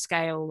same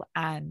scale.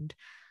 And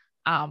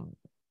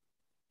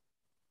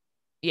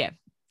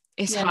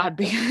it's hard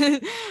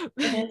because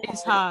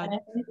it's hard. And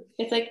I think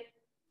it's like,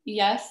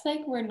 yes,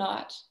 like we're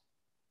not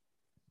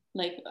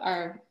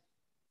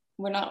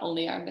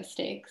only our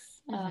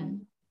mistakes,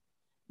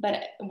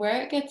 but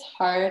where it gets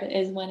hard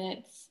is when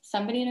it's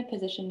somebody in a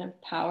position of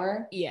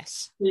power,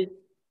 who's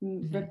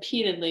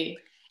repeatedly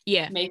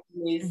making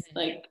these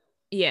like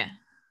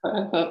quote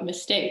unquote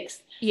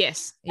mistakes,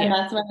 and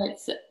that's when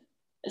it's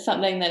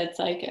something that it's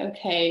like,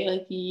 okay,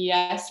 like,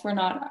 yes, we're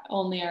not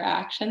only our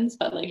actions,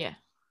 but like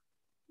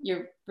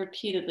you're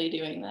repeatedly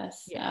doing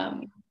this. Yeah.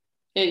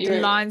 The You're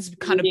lines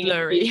kind of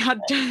blurry. Yeah.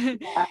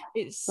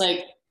 It's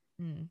like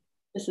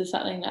this is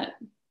something that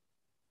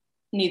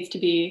needs to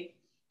be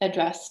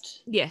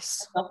addressed.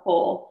 Yes. As a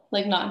whole,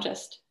 like not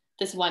just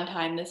this one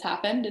time this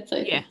happened. It's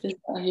like this is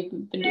something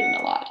you've been doing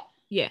a lot.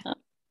 Yeah.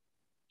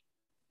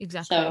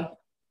 Exactly. So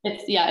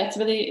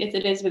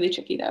it is really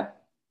tricky though.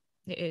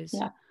 It is.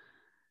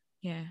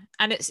 Yeah.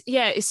 And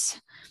it's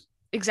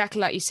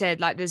exactly like you said,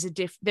 like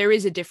there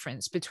is a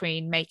difference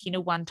between making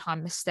a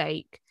one-time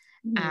mistake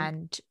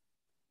and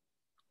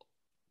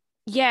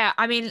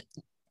I mean,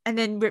 and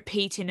then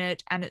repeating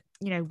it, and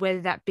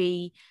whether that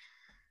be,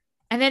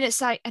 and then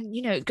it's like, and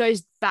it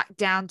goes back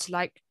down to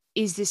like,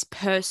 is this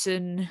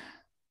person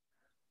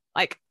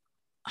like,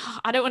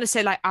 I don't want to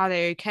say like, are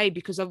they okay,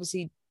 because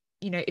obviously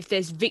if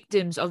there's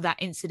victims of that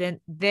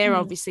incident, they're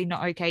obviously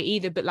not okay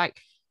either, but like,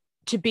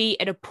 to be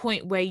at a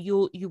point where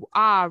you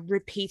are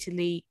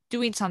repeatedly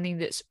doing something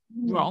that's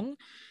wrong,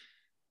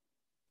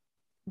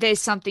 there's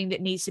something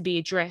that needs to be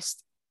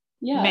addressed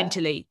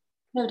mentally.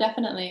 No,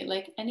 definitely.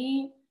 Like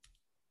anybody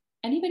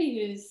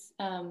who's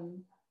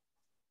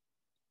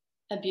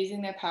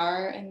abusing their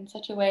power in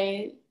such a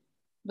way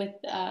with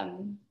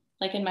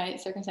like in my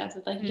circumstance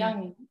with like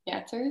young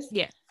dancers,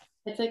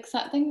 it's like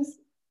something's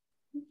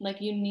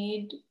like you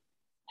need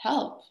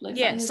help. Like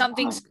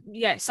something is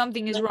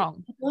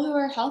wrong. People who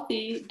are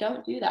healthy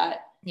don't do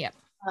that.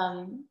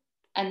 And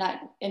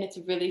it's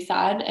really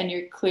sad, and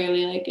you're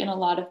clearly like in a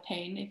lot of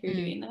pain if you're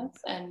doing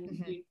this,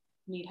 and you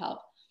need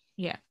help.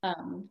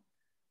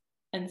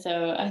 And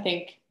so I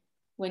think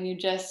when you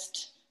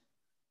just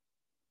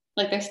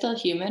like, they're still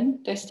human,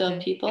 they're still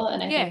people,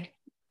 and I think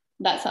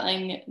that's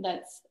something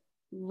that's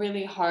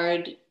really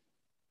hard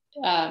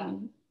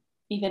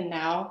even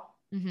now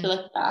to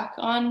look back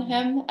on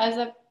him as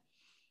a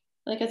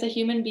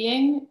human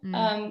being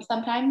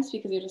sometimes,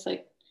 because you're just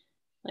like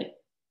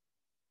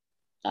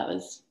that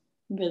was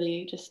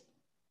really just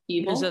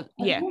evil.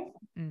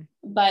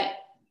 But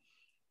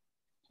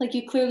like,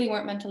 you clearly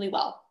weren't mentally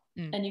well,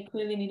 and you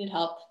clearly needed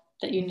help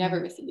that you never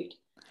received,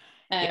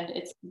 and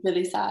it's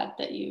really sad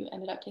that you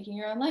ended up taking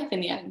your own life in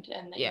the end,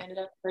 and that you ended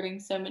up hurting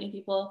so many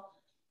people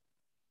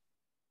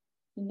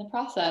in the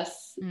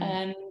process.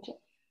 And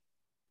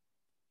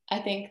I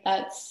think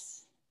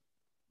that's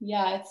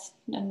it's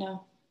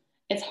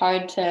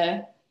hard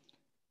to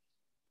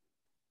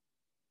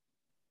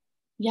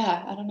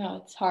I don't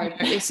know, it's hard.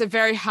 It's a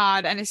very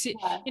hard, and it's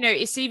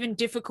it's even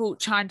difficult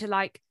trying to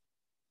like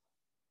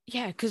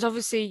because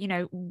obviously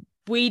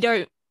we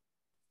don't,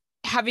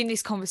 having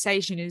this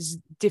conversation is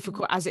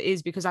difficult as it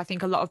is, because I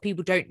think a lot of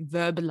people don't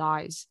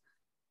verbalize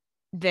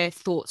their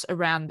thoughts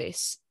around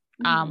this.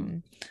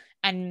 And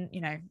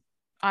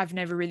I've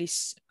never really,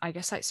 I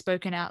guess, like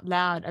spoken out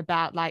loud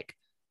about like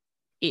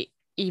it,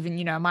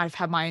 even I might have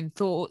had my own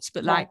thoughts,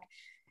 but like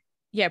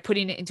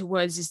putting it into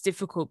words is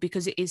difficult,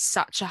 because it is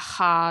such a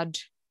hard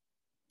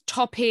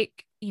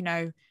topic,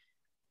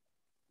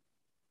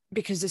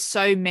 because there's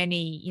so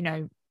many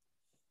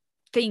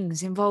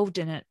things involved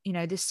in it.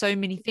 There's so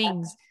many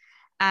things.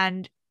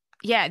 And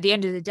at the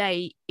end of the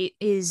day, it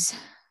is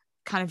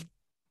kind of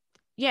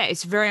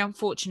it's very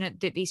unfortunate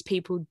that these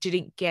people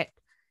didn't get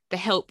the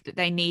help that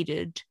they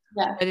needed.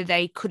 Whether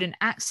they couldn't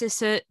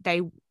access it, they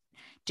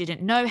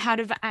didn't know how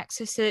to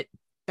access it,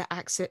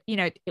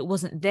 it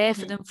wasn't there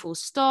for them, full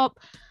stop.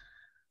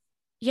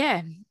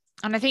 And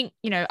I think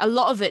a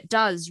lot of it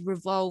does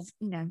revolve,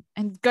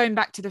 and going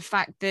back to the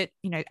fact that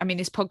I mean,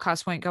 this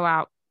podcast won't go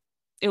out,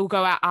 it will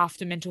go out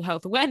after Mental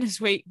Health Awareness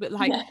Week, but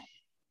like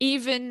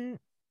even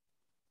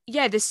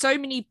there's so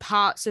many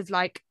parts of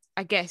like,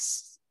 I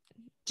guess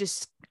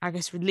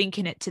we're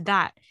linking it to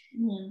that,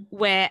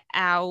 where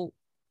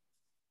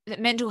that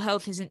mental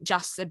health isn't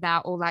just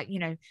about, or like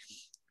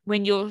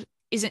when you're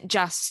isn't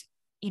just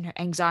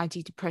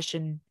anxiety,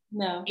 depression,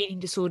 eating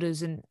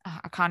disorders, and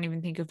I can't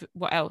even think of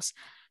what else,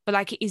 but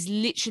like it is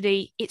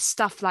literally, it's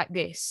stuff like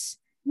this.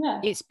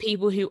 It's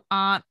people who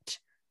aren't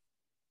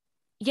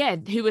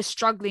who are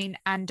struggling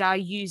and are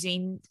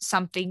using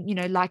something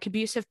like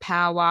abuse of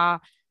power,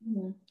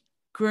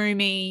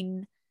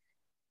 grooming,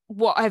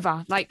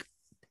 whatever, like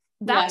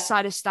that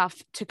side of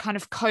stuff, to kind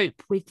of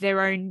cope with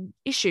their own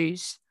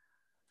issues.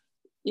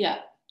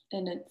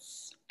 And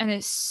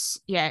it's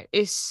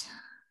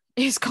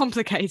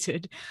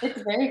complicated.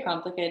 It's very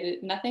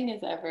complicated. Nothing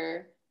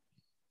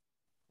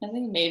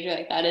major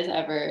like that is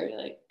ever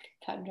like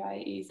cut and dry,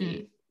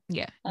 easy.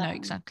 No,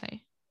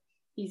 exactly.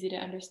 Easy to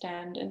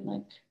understand and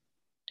like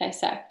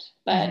dissect,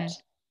 but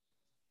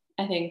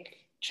I think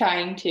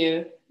trying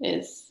to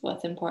is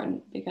what's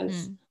important,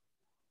 because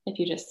if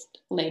you just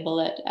label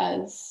it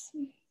as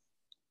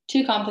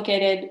too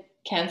complicated,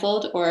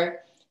 canceled, or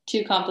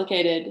too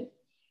complicated,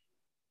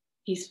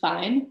 he's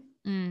fine,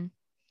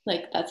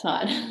 like that's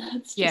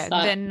just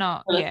not they're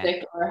not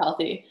realistic or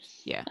healthy.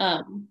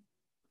 I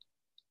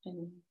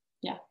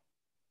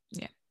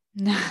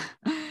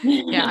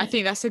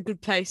think that's a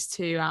good place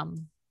to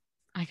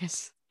I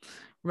guess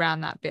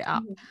round that bit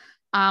up.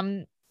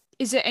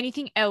 is there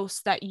anything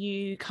else that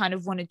you kind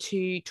of wanted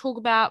to talk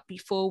about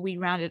before we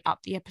rounded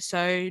up the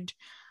episode?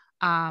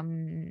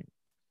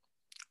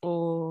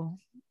 Or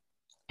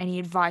any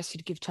advice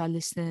you'd give to our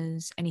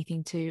listeners?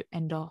 Anything to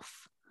end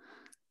off?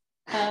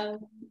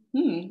 Well,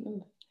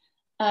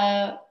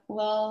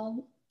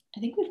 I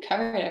think we've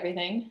covered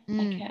everything. I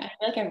feel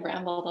like I've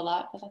rambled a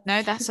lot. But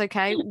No, that's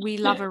okay. We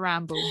love a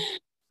ramble.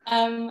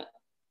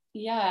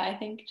 Yeah, I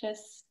think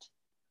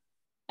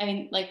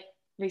like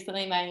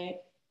recently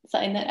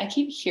something that I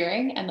keep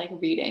hearing and like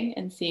reading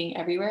and seeing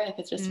everywhere, like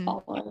it's just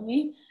following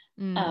me,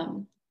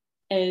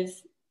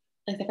 is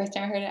like the first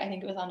time I heard it, I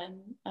think it was on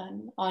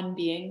an On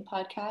Being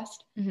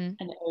podcast. And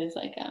it was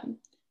like,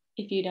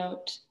 if you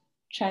don't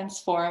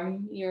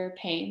transform your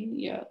pain,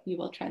 you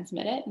will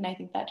transmit it. And I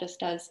think that just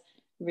does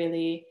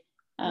really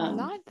I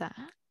like that.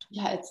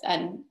 Yeah,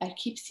 and I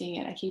keep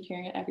seeing it, I keep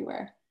hearing it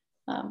everywhere.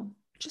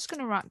 Just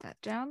gonna write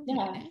that down.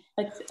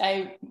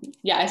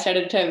 I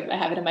started to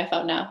have it in my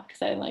phone now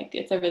because I like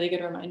it's a really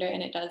good reminder,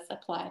 and it does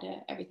apply to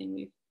everything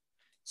we've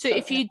so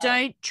if you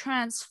don't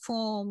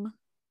transform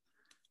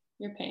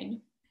your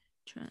pain,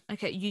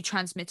 okay, you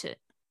transmit it.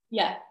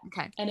 Yeah.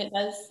 Okay. And it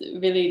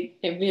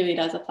really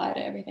does apply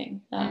to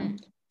everything.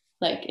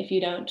 Like if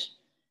you don't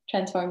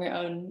transform your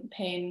own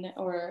pain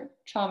or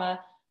trauma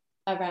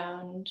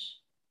around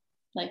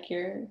like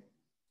your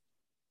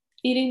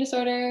eating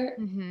disorder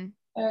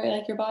or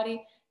like your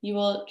body, you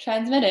will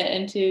transmit it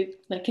into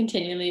like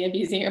continually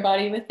abusing your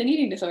body with an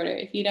eating disorder.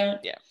 If you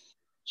don't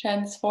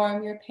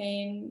transform your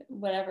pain,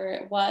 whatever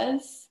it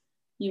was,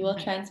 you will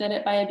transmit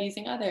it by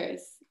abusing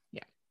others.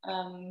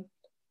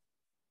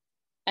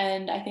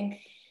 And I think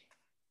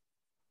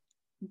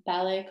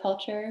ballet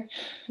culture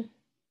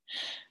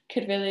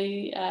could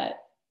really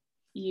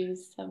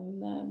use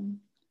some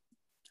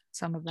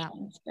of that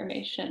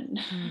transformation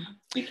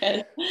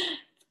because it's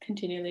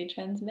continually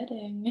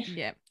transmitting.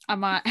 Yeah, I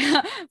might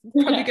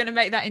probably going to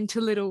make that into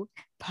a little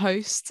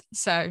post.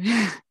 So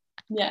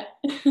yeah,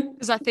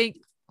 because I think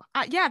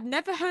I've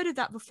never heard of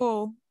that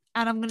before,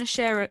 and I'm going to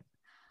share it.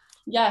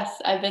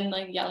 Yes, I've been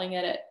like yelling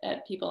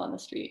at people on the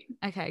street.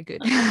 Okay,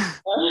 good. I'm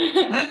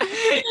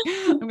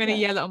going to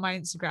yell it on my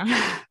Instagram.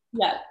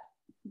 Yeah,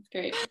 it's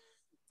great.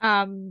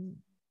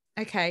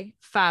 Okay,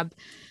 fab.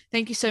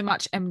 Thank you so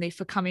much, Emily,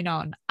 for coming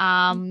on.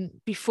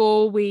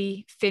 Before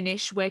we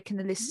finish, where can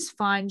the listeners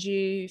find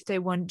you if they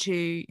want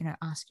to,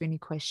 ask you any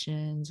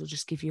questions or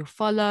just give you a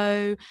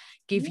follow,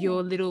 give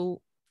your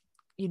little,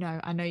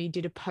 I know you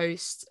did a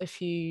post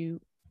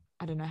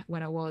I don't know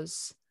when it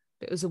was,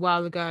 but it was a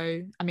while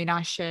ago. I mean,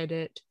 I shared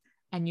it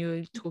and you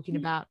were talking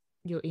about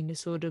your eating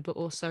disorder, but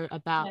also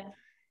about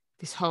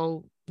this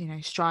whole,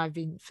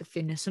 striving for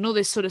thinness and all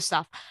this sort of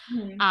stuff.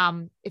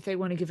 If they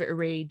want to give it a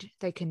read,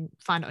 they can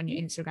find it on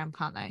your Instagram,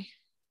 can't they?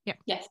 Yeah.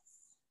 Yes.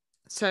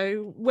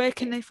 So where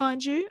can they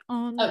find you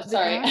on? Oh,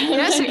 sorry.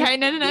 Yes. Okay.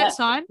 No, it's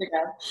fine.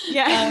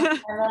 Yeah.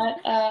 I'm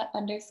at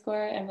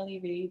 _ Emily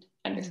Reed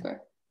 _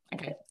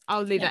 Okay.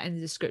 I'll leave that in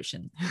the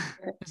description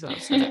as well,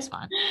 so that's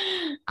fine.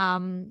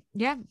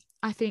 Yeah,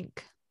 I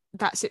think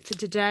that's it for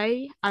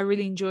today. I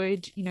really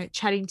enjoyed,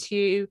 chatting to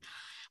you.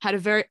 Had a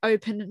very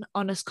open and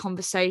honest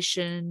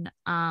conversation.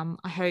 I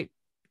hope,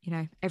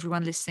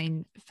 everyone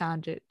listening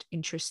found it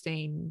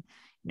interesting.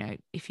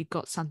 If you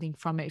got something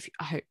from it,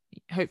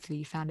 hopefully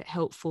you found it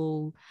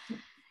helpful.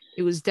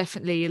 It was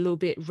definitely a little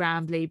bit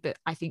rambly, but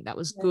I think that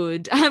was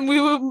good. And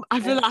I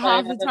feel like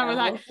half the time we're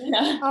like,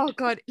 oh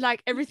God,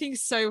 like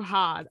everything's so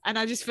hard. And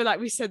I just feel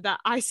like I said that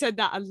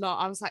a lot.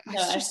 I was like,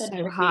 it's just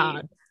so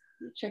hard.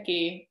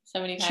 Tricky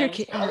so many times.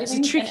 Tricky. It's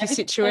a tricky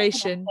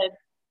situation.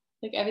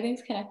 Like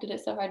everything's connected.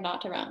 It's so hard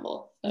not to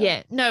ramble. So.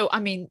 Yeah. No,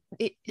 I mean,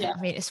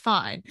 it's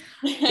fine.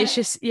 It's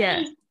just,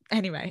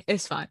 anyway,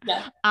 it's fine.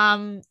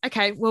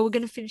 Okay, well, we're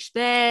going to finish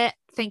there.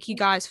 Thank you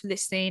guys for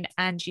listening,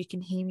 and you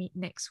can hear me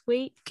next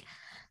week.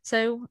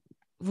 So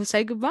we'll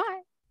say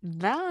goodbye.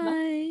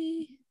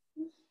 Bye.